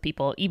passions with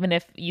people, even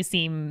if you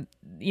seem,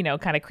 you know,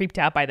 kind of creeped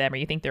out by them or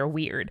you think they're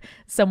weird.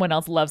 Someone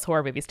else loves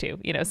horror movies too.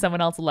 You know,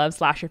 someone else loves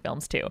slasher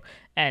films too.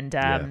 And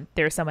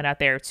there's someone out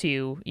there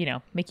to, you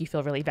know, make you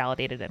feel really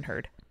validated and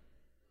heard.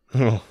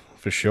 Oh,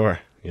 for sure.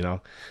 You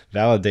know,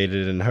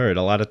 validated and heard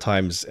a lot of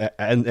times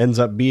ends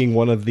up being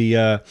one of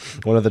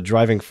the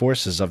driving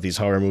forces of these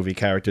horror movie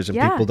characters, and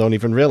people don't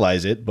even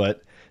realize it,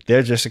 but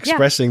they're just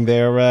expressing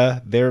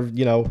their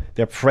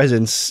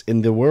presence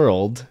in the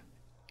world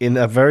in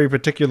a very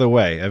particular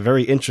way, a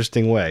very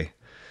interesting way.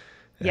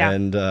 Yeah.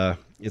 And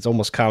it's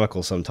almost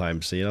comical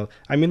sometimes, you know.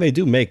 I mean, they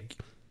do make,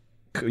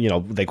 you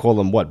know, they call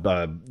them what,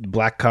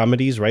 black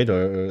comedies, right?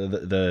 Or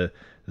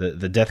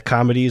the death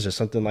comedies or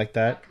something like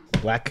that.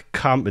 Black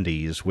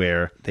comedies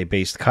where they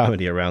based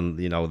comedy around,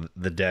 you know,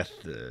 the death,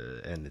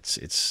 and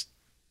it's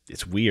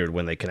weird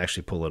when they can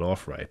actually pull it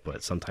off right,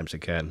 but sometimes it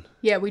can.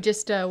 Yeah, we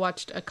just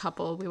watched a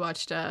couple. We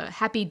watched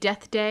Happy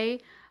Death Day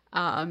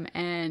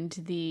and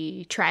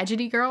the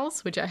Tragedy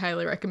Girls, which I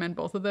highly recommend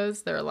both of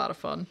those. They're a lot of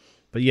fun.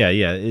 But yeah,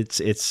 it's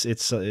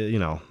you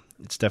know,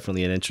 it's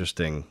definitely an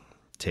interesting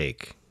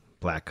take,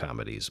 black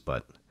comedies,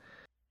 but.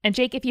 And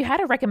Jake, if you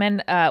had to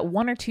recommend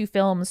one or two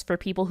films for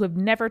people who have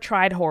never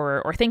tried horror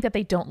or think that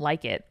they don't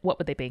like it, what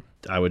would they be?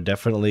 I would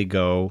definitely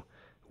go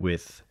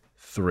with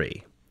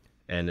 3.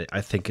 And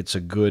I think it's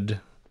a good,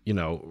 you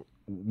know,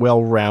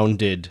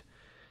 well-rounded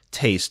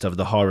taste of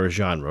the horror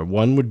genre.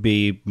 One would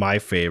be my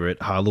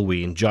favorite,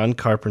 Halloween, John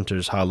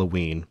Carpenter's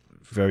Halloween.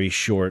 Very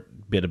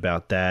short bit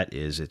about that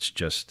is it's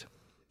just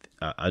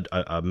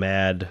a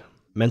mad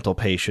mental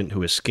patient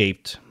who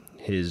escaped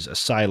his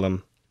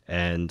asylum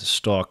and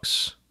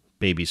stalks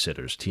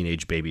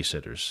teenage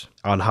babysitters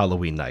on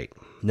Halloween night.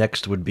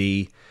 Next would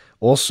be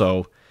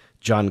also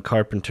John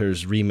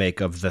Carpenter's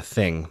remake of The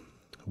Thing,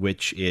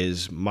 which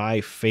is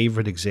my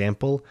favorite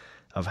example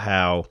of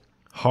how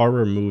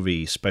horror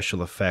movie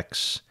special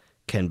effects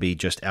can be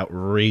just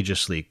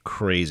outrageously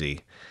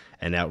crazy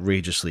and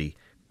outrageously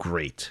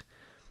great.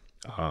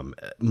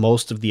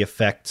 Most of the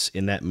effects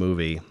in that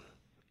movie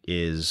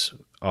is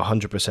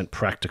 100%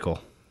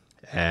 practical,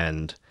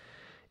 and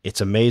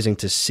it's amazing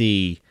to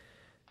see.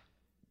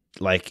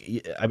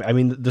 Like, I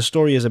mean, the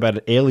story is about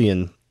an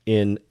alien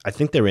in, I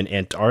think they're in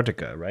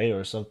Antarctica, right,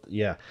 or something.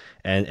 Yeah,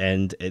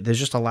 and there's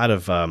just a lot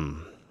of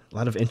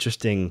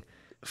interesting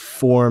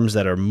forms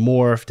that are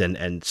morphed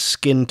and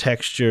skin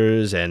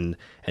textures and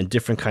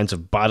different kinds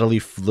of bodily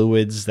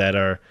fluids that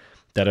are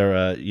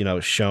you know,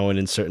 shown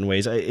in certain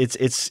ways.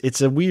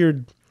 It's a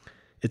weird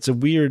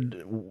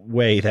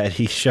way that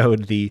he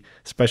showed the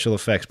special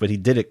effects, but he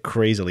did it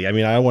crazily. I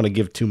mean, I don't want to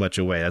give too much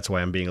away. That's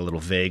why I'm being a little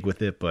vague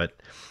with it, but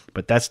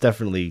that's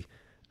definitely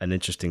an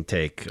interesting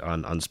take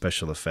on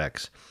special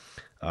effects.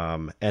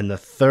 And the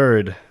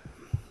third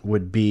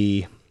would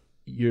be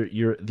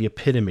you're the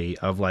epitome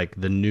of like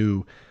the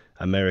new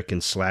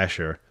American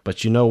slasher.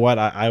 But you know what?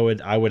 I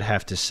would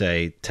have to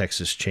say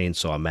Texas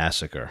Chainsaw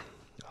Massacre.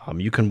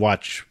 You can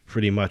watch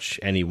pretty much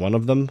any one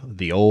of them,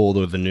 the old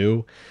or the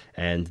new,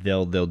 and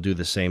they'll do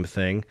the same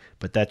thing.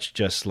 But that's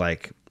just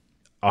like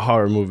a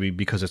horror movie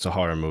because it's a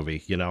horror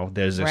movie. You know,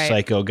 there's a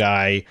psycho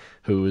guy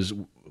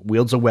who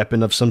wields a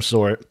weapon of some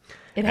sort.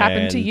 It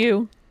happened to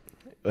you.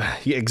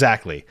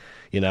 Exactly.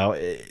 You know,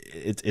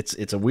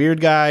 it's a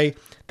weird guy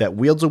that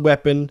wields a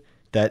weapon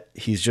that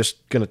he's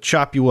just going to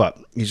chop you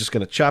up. He's just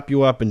going to chop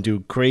you up and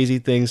do crazy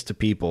things to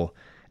people.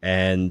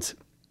 And,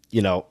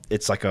 you know,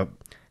 it's like a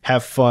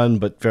have fun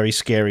but very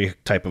scary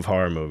type of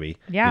horror movie.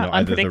 Yeah, you know,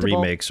 either the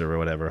remakes or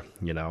whatever,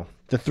 you know.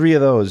 The 3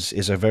 of those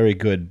is a very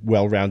good,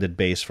 well-rounded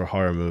base for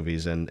horror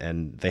movies,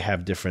 and they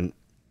have different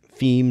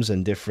themes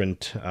and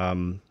different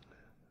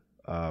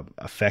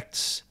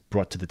effects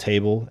brought to the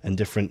table and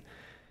different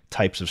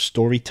types of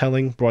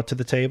storytelling brought to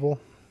the table.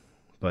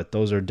 But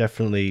those are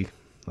definitely,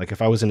 like,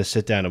 if I was going to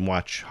sit down and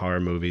watch horror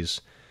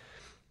movies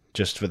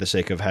just for the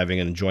sake of having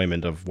an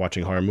enjoyment of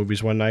watching horror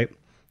movies one night,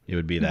 it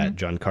would be that.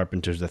 John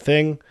Carpenter's The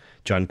Thing,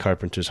 John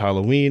Carpenter's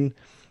Halloween,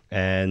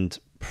 and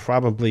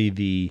probably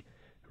the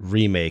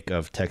remake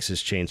of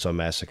Texas Chainsaw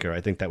Massacre.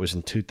 I think that was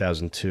in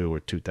 2002 or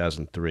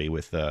 2003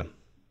 with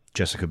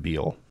Jessica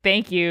Biel.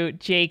 Thank you,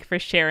 Jake, for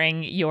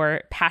sharing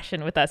your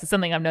passion with us. It's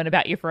something I've known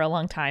about you for a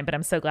long time, but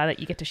I'm so glad that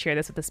you get to share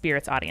this with the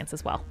Spirits audience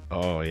as well.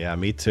 Oh, yeah,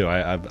 me too.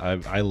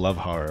 I love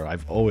horror.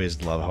 I've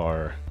always loved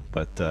horror.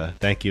 But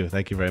thank you.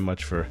 Thank you very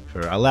much for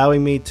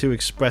allowing me to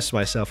express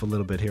myself a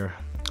little bit here.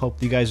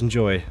 Hope you guys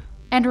enjoy.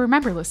 And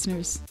remember,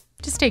 listeners,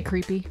 to stay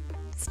creepy.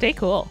 Stay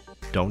cool.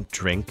 Don't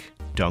drink.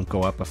 Don't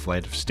go up a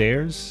flight of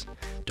stairs.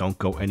 Don't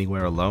go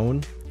anywhere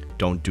alone.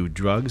 Don't do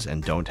drugs,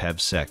 and don't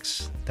have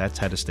sex. That's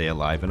how to stay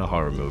alive in a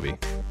horror movie.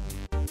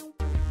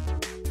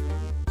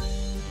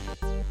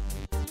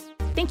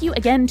 Thank you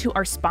again to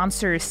our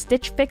sponsors,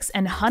 Stitch Fix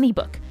and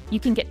Honeybook.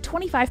 You can get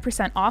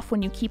 25% off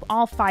when you keep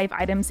all 5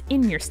 items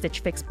in your Stitch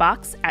Fix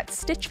box at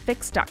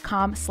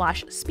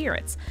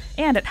stitchfix.com/spirits.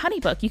 And at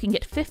Honeybook, you can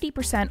get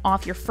 50%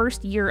 off your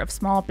first year of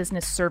small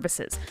business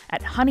services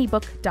at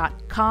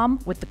honeybook.com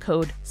with the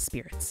code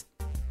SPIRITS.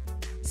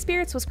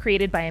 Spirits was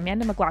created by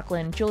Amanda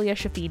McLaughlin, Julia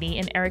Shafini,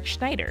 and Eric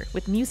Schneider,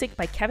 with music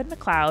by Kevin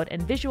MacLeod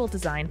and visual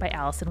design by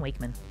Allison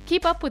Wakeman.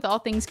 Keep up with all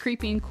things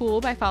creepy and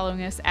cool by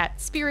following us at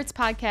Spirits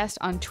Podcast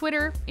on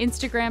Twitter,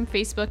 Instagram,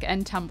 Facebook,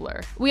 and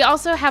Tumblr. We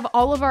also have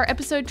all of our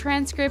episode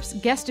transcripts,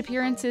 guest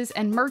appearances,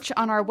 and merch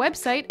on our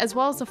website, as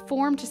well as a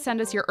form to send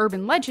us your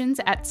urban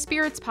legends at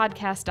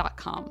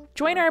spiritspodcast.com.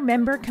 Join our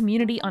member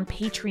community on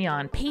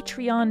Patreon,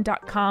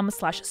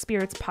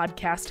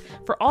 patreon.com/spiritspodcast,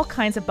 for all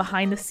kinds of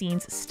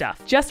behind-the-scenes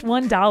stuff. Just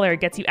 $1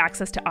 gets you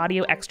access to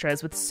audio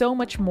extras with so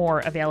much more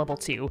available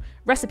too.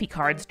 Recipe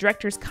cards,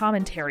 director's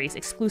commentaries,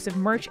 exclusive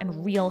merch,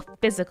 and real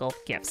physical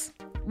gifts.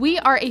 We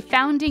are a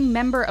founding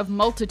member of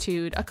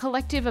Multitude, a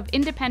collective of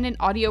independent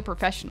audio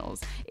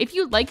professionals. If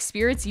you like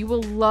Spirits, you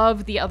will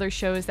love the other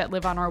shows that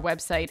live on our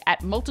website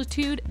at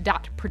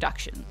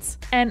multitude.productions.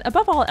 And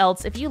above all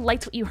else, if you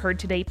liked what you heard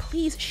today,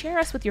 please share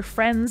us with your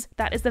friends.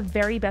 That is the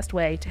very best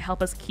way to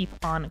help us keep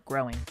on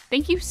growing.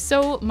 Thank you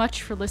so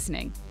much for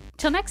listening.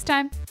 Till next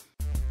time.